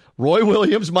Wright, Roy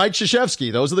Williams, Mike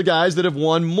Krzyzewski. Those are the guys that have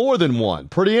won more than 1.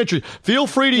 Pretty interesting. Feel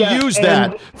free to use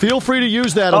that. Feel free to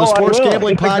use that on the Sports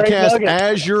Gambling Podcast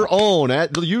as your own.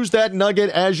 Use that nugget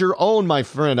as your own, my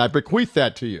friend. I bequeath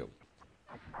that to you.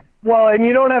 Well, and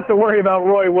you don't have to worry about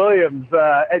Roy Williams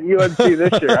at UNC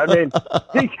this year. I mean,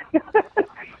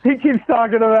 he keeps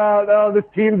talking about, this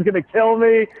team's going to kill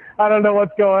me. I don't know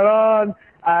what's going on.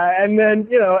 And then,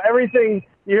 everything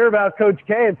you hear about Coach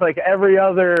K, it's like every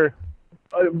other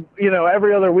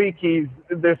week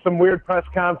there's some weird press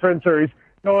conference, or he's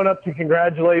going up to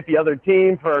congratulate the other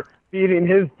team for beating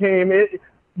his team.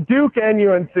 Duke and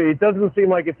UNC, it doesn't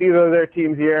seem like it's either of their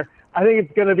teams here. I think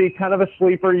it's going to be kind of a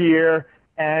sleeper year.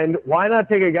 And why not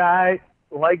take a guy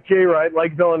like Jay Wright,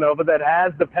 like Villanova, that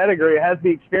has the pedigree, has the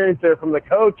experience there from the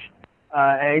coach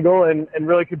angle, and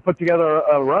really could put together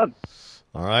a run.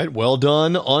 All right, well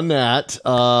done on that.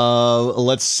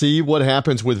 Let's see what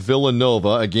happens with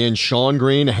Villanova. Again, Sean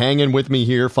Green hanging with me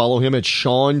here. Follow him at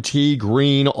Sean T.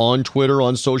 Green on Twitter,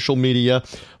 on social media.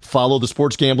 Follow the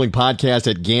Sports Gambling Podcast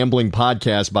at Gambling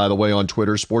Podcast, by the way, on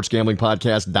Twitter,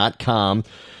 sportsgamblingpodcast.com.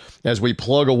 As we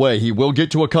plug away, he will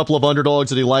get to a couple of underdogs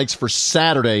that he likes for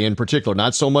Saturday in particular.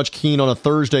 Not so much keen on a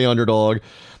Thursday underdog,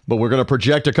 but we're going to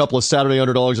project a couple of Saturday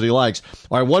underdogs that he likes.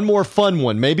 All right, one more fun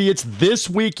one. Maybe it's this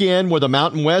weekend where the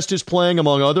Mountain West is playing,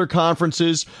 among other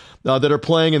conferences that are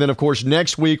playing. And then, of course,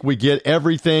 next week we get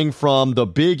everything from the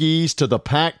Big East to the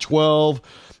Pac-12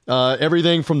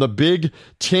 everything from the Big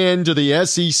Ten to the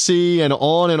SEC and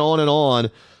on and on and on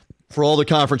for all the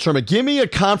conference tournament. Give me a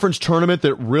conference tournament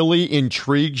that really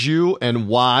intrigues you and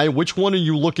why. Which one are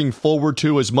you looking forward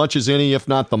to as much as any, if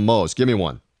not the most? Give me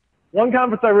one. One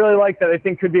conference I really like that I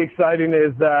think could be exciting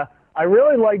is I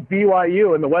really like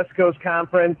BYU in the West Coast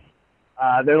Conference.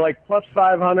 They're like plus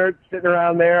 500 sitting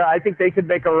around there. I think they could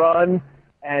make a run.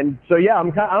 And so, yeah,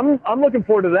 I'm looking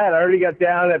forward to that. I already got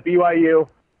down at BYU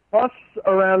plus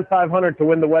around 500 to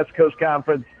win the West Coast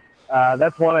Conference.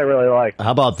 That's one I really like.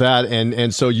 How about that?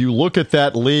 And so you look at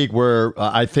that league where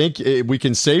I think we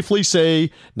can safely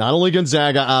say not only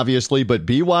Gonzaga, obviously, but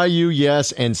BYU,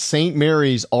 yes, and St.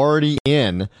 Mary's already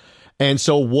in. And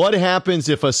so what happens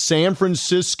if a San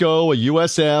Francisco, a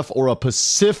USF, or a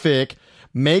Pacific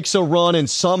makes a run and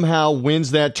somehow wins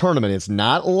that tournament? It's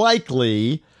not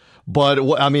likely, but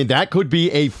I mean, that could be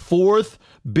a fourth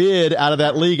bid out of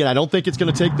that league, and I don't think it's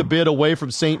going to take the bid away from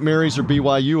St. Mary's or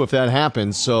BYU if that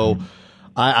happens. So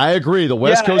I agree. The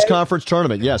West Coast Conference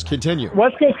tournament. Yes, continue.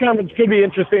 West Coast Conference could be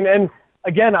interesting. And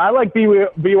again, I like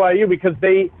BYU because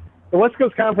the West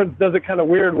Coast Conference does it kind of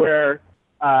weird where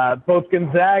both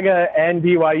Gonzaga and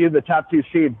BYU, the top two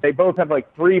seeds, they both have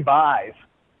like 3 byes.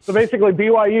 So basically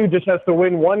BYU just has to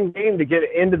win one game to get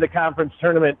into the conference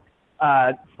tournament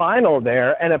final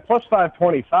there, and at plus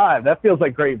 525, that feels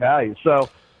like great value. So,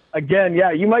 again,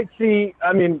 yeah, you might see,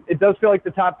 I mean, it does feel like the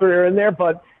top 3 are in there,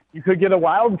 but you could get a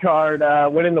wild card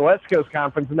winning the West Coast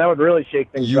Conference, and that would really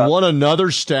shake things up. You want another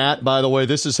stat, by the way?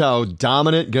 This is how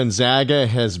dominant Gonzaga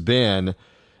has been.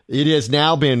 It has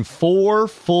now been 4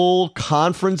 full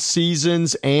conference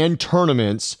seasons and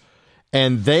tournaments,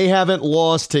 and they haven't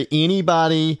lost to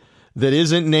anybody that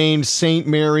isn't named St.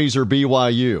 Mary's or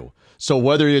BYU. So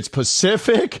whether it's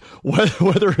Pacific,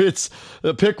 whether it's,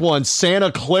 pick one,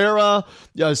 Santa Clara,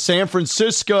 San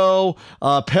Francisco,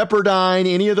 Pepperdine,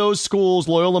 any of those schools,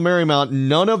 Loyola Marymount,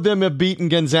 none of them have beaten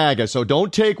Gonzaga. So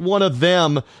don't take one of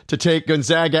them to take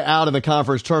Gonzaga out in the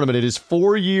conference tournament. It is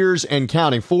 4 years and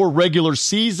counting, 4 regular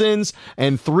seasons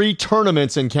and 3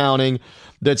 tournaments and counting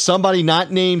that somebody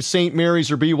not named St. Mary's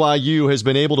or BYU has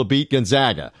been able to beat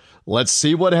Gonzaga. Let's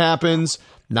see what happens.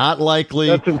 Not likely.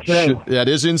 That's insane. That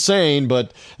is insane,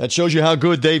 but that shows you how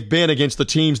good they've been against the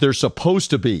teams they're supposed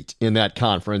to beat in that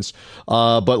conference.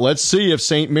 But let's see if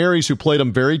St. Mary's, who played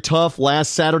them very tough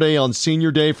last Saturday on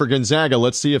Senior Day for Gonzaga,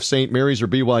 let's see if St. Mary's or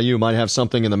BYU might have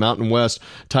something in the Mountain West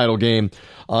title game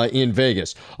in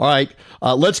Vegas. All right,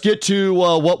 let's get to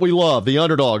what we love, the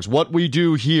underdogs, what we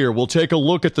do here. We'll take a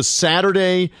look at the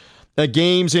Saturday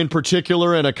games in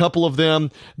particular, and a couple of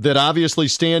them that obviously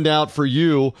stand out for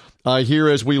you here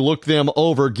as we look them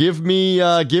over. Give me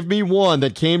one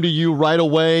that came to you right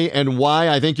away and why.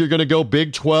 I think you're going to go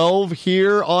Big 12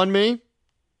 here on me.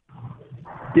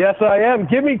 Yes, I am.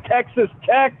 Give me Texas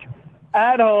Tech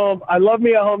at home. I love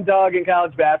me a home dog in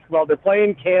college basketball. They're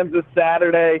playing Kansas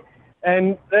Saturday,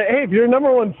 and hey, if you're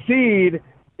number 1 seed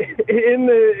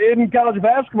in college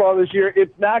basketball this year,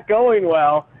 it's not going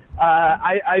well.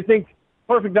 I think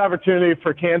perfect opportunity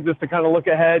for Kansas to kind of look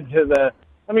ahead to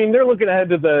they're looking ahead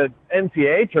to the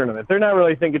NCAA tournament. They're not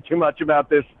really thinking too much about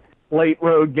this late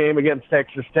road game against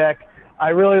Texas Tech. I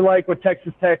really like what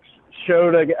Texas Tech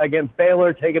showed against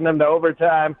Baylor, taking them to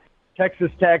overtime.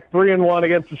 Texas Tech 3-1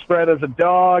 against the spread as a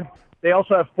dog. They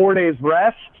also have 4 days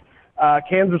rest.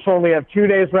 Kansas only have 2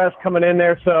 days rest coming in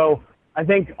there. So I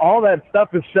think all that stuff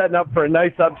is setting up for a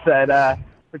nice upset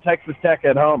for Texas Tech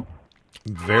at home.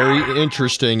 Very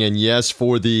interesting. And yes,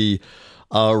 for the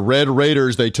Red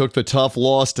Raiders, they took the tough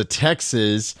loss to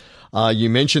Texas. You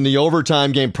mentioned the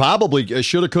overtime game. Probably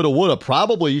shoulda, coulda, woulda.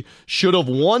 Probably should have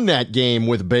won that game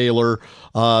with Baylor,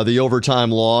 the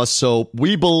overtime loss. So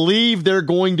we believe they're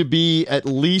going to be at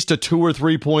least a 2 or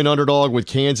 3 point underdog with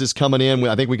Kansas coming in.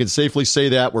 I think we can safely say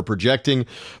that. We're projecting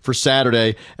for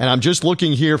Saturday. And I'm just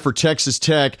looking here for Texas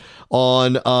Tech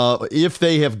on if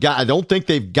they have got. I don't think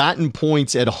they've gotten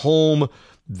points at home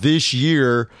this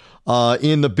year.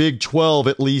 In the Big 12,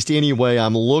 at least anyway.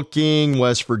 I'm looking.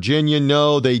 West Virginia,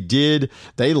 no, they did.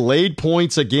 They laid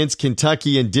points against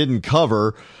Kentucky and didn't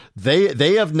cover.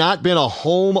 They have not been a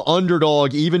home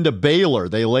underdog even to Baylor.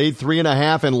 They laid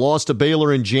 3.5 and lost to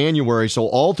Baylor in January. So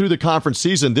all through the conference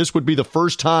season, this would be the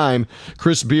first time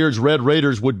Chris Beard's Red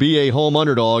Raiders would be a home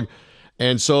underdog.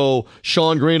 And so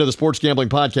Sean Green of the Sports Gambling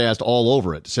Podcast all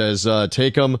over it says,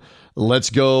 take them. Let's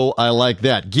go. I like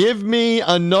that. Give me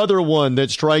another one that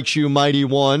strikes you, Mighty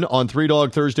One, on Three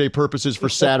Dog Thursday purposes for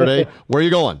Saturday. Where are you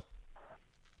going?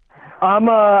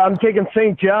 I'm taking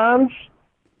St. John's.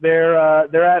 They're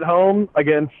at home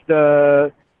against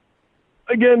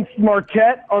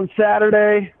Marquette on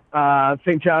Saturday.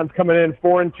 St. John's coming in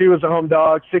 4-2 as a home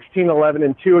dog,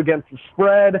 16-11-2 against the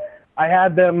spread. I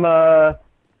had them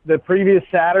the previous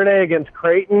Saturday against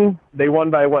Creighton. They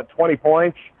won by 20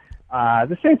 points.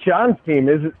 The St. John's team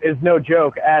is no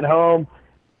joke at home.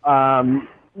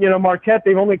 Marquette,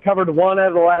 they've only covered 1 out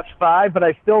of the last 5, but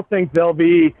I still think they'll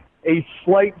be a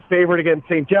slight favorite against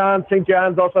St. John's. St.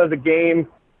 John's also has a game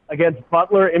against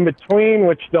Butler in between,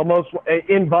 which they'll most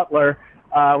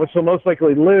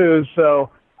likely lose. So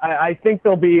I think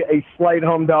they'll be a slight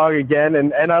home dog again,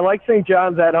 and I like St.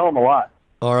 John's at home a lot.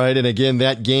 All right, and again,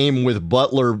 that game with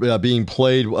Butler being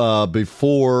played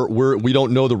before, we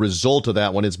don't know the result of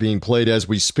that one. It's being played as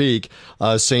we speak,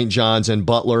 St. John's and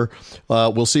Butler.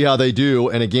 We'll see how they do.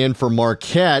 And again, for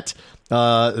Marquette,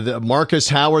 Marcus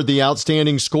Howard, the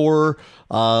outstanding scorer.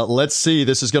 Let's see.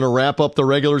 This is going to wrap up the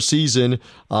regular season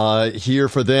here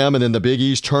for them, and then the Big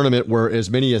East tournament, where as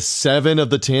many as 7 of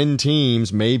the 10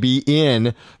 teams may be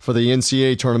in for the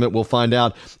NCAA tournament. We'll find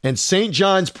out. And St.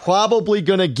 John's probably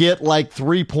going to get like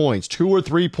 3 points, 2 or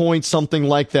 3 points, something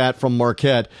like that from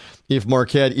Marquette, if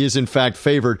Marquette is in fact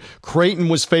favored. Creighton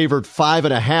was favored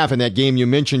 5.5 in that game you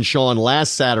mentioned, Sean,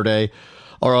 last Saturday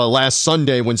or last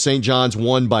Sunday when St. John's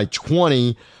won by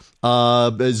 20.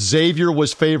 Xavier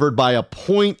was favored by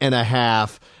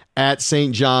 1.5 at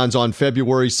St. John's on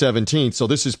February 17th. So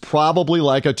this is probably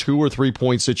like a 2 or 3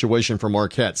 point situation for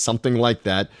Marquette, something like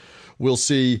that. We'll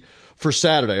see for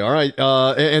Saturday. All right.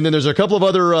 And then there's a couple of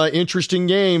other interesting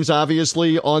games,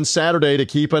 obviously, on Saturday to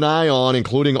keep an eye on,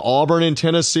 including Auburn and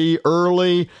Tennessee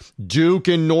early, Duke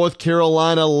and North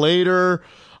Carolina later.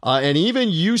 And even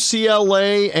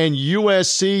UCLA and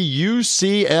USC,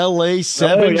 UCLA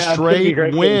 7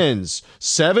 straight wins.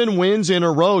 7 wins in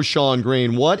a row, Sean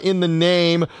Green. What in the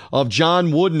name of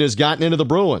John Wooden has gotten into the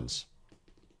Bruins?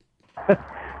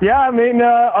 Yeah, I mean,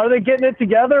 are they getting it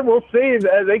together? We'll see.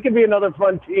 They could be another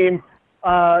fun team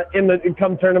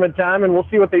come tournament time, and we'll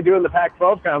see what they do in the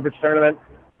Pac-12 conference tournament.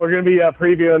 We're going to be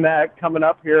previewing that coming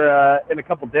up here in a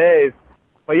couple days.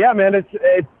 But yeah, man,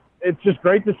 it's just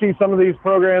great to see some of these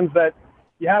programs that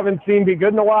you haven't seen be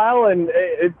good in a while, and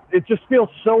it just feels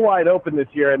so wide open this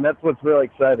year, and that's what's really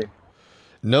exciting.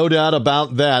 No doubt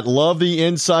about that. Love the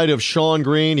insight of Sean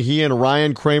Green, he and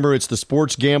Ryan Kramer. It's the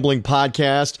Sports Gambling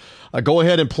Podcast. Go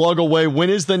ahead and plug away.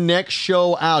 When is the next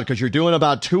show out? Because you're doing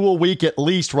about 2 a week at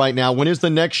least right now. When is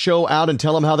the next show out, and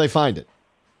tell them how they find it?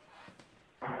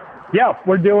 Yeah,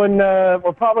 we're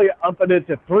probably upping it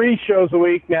to 3 shows a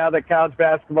week now that college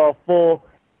basketball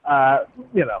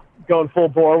going full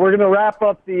bore. We're going to wrap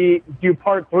up do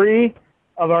part 3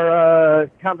 of our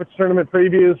conference tournament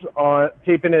previews,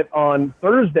 taping it on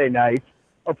Thursday night.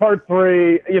 Or part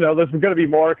 3, there's going to be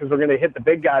more because we're going to hit the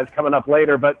big guys coming up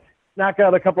later, but knock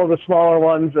out a couple of the smaller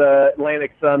ones,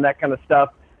 Atlantic Sun, that kind of stuff,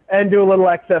 and do a little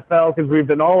XFL because we've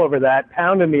been all over that,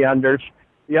 pounding the unders.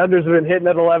 The unders have been hitting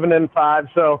at 11-5,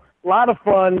 so a lot of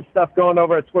fun stuff going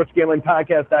over at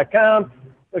sportsgamblingpodcast.com.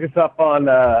 Look us up on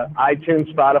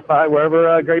iTunes, Spotify,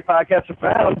 wherever great podcasts are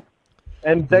found.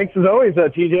 And thanks, as always,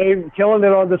 TJ, killing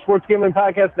it on the Sports Gambling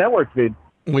Podcast Network feed.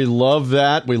 We love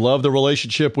that. We love the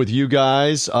relationship with you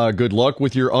guys. Good luck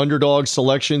with your underdog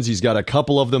selections. He's got a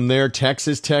couple of them there.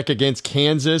 Texas Tech against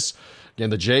Kansas.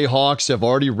 Again, the Jayhawks have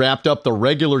already wrapped up the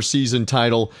regular season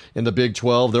title in the Big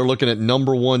 12. They're looking at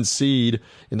number 1 seed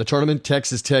in the tournament.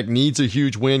 Texas Tech needs a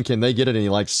huge win. Can they get it? And he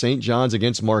likes St. John's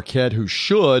against Marquette, who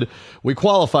should. We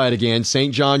qualify it again.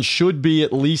 St. John's should be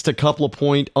at least a couple of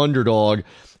point underdog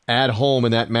at home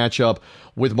in that matchup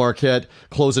with Marquette,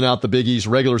 closing out the Big East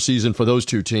regular season for those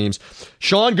 2 teams.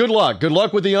 Sean, good luck. Good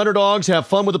luck with the underdogs. Have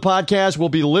fun with the podcast. We'll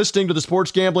be listening to the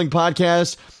Sports Gambling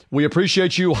Podcast. We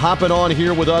appreciate you hopping on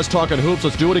here with us talking hoops.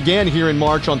 Let's do it again here in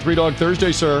March on 3 Dog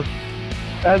Thursday, sir.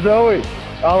 As always,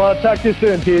 I'll talk to you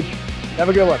soon, Teach. Have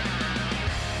a good one.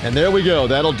 And there we go.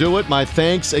 That'll do it. My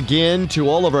thanks again to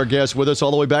all of our guests with us all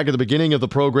the way back at the beginning of the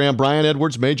program. Brian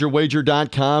Edwards,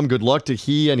 MajorWager.com. Good luck to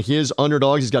he and his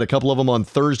underdogs. He's got a couple of them on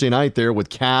Thursday night there with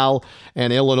Cal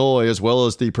and Illinois, as well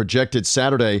as the projected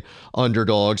Saturday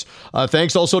underdogs.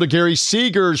 Thanks also to Gary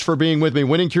Seegers for being with me.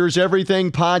 Winning Cures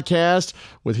Everything podcast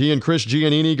with he and Chris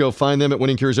Giannini. Go find them at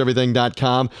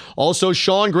winningcureseverything.com. Also,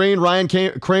 Sean Green, Ryan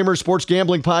Kramer, Sports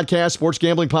Gambling Podcast,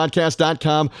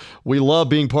 sportsgamblingpodcast.com. We love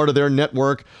being part of their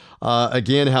network.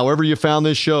 Again, however you found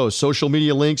this show, social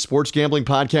media links,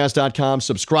 sportsgamblingpodcast.com.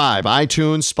 Subscribe,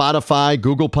 iTunes, Spotify,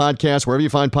 Google Podcasts, wherever you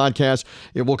find podcasts,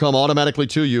 it will come automatically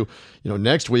to you.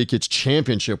 Next week, it's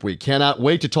championship week. Cannot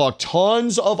wait to talk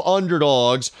tons of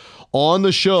underdogs on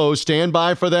the show. Stand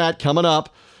by for that coming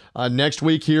up. next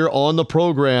week here on the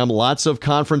program. Lots of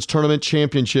conference tournament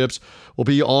championships will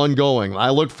be ongoing. I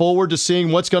look forward to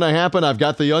seeing what's going to happen. I've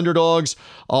got the underdogs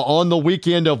on the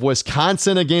weekend of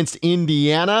Wisconsin against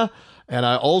Indiana, and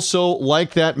I also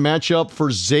like that matchup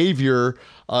for Xavier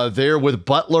there with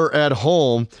Butler at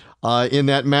home in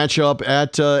that matchup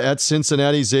at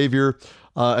Cincinnati. Xavier,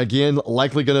 again,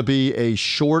 likely going to be a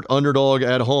short underdog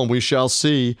at home. We shall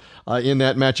see in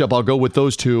that matchup. I'll go with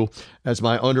those two as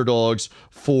my underdogs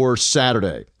for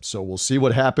Saturday. So we'll see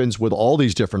what happens with all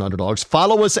these different underdogs.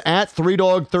 Follow us at 3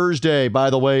 Dog Thursday, by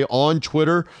the way, on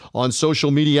Twitter, on social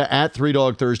media at 3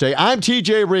 Dog Thursday. I'm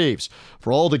TJ Reeves.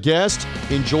 For all the guests,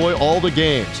 enjoy all the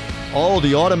games. All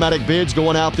the automatic bids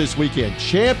going out this weekend.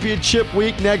 Championship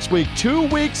week next week. 2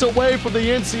 weeks away from the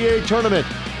NCAA tournament.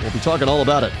 We'll be talking all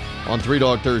about it on 3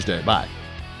 Dog Thursday. Bye.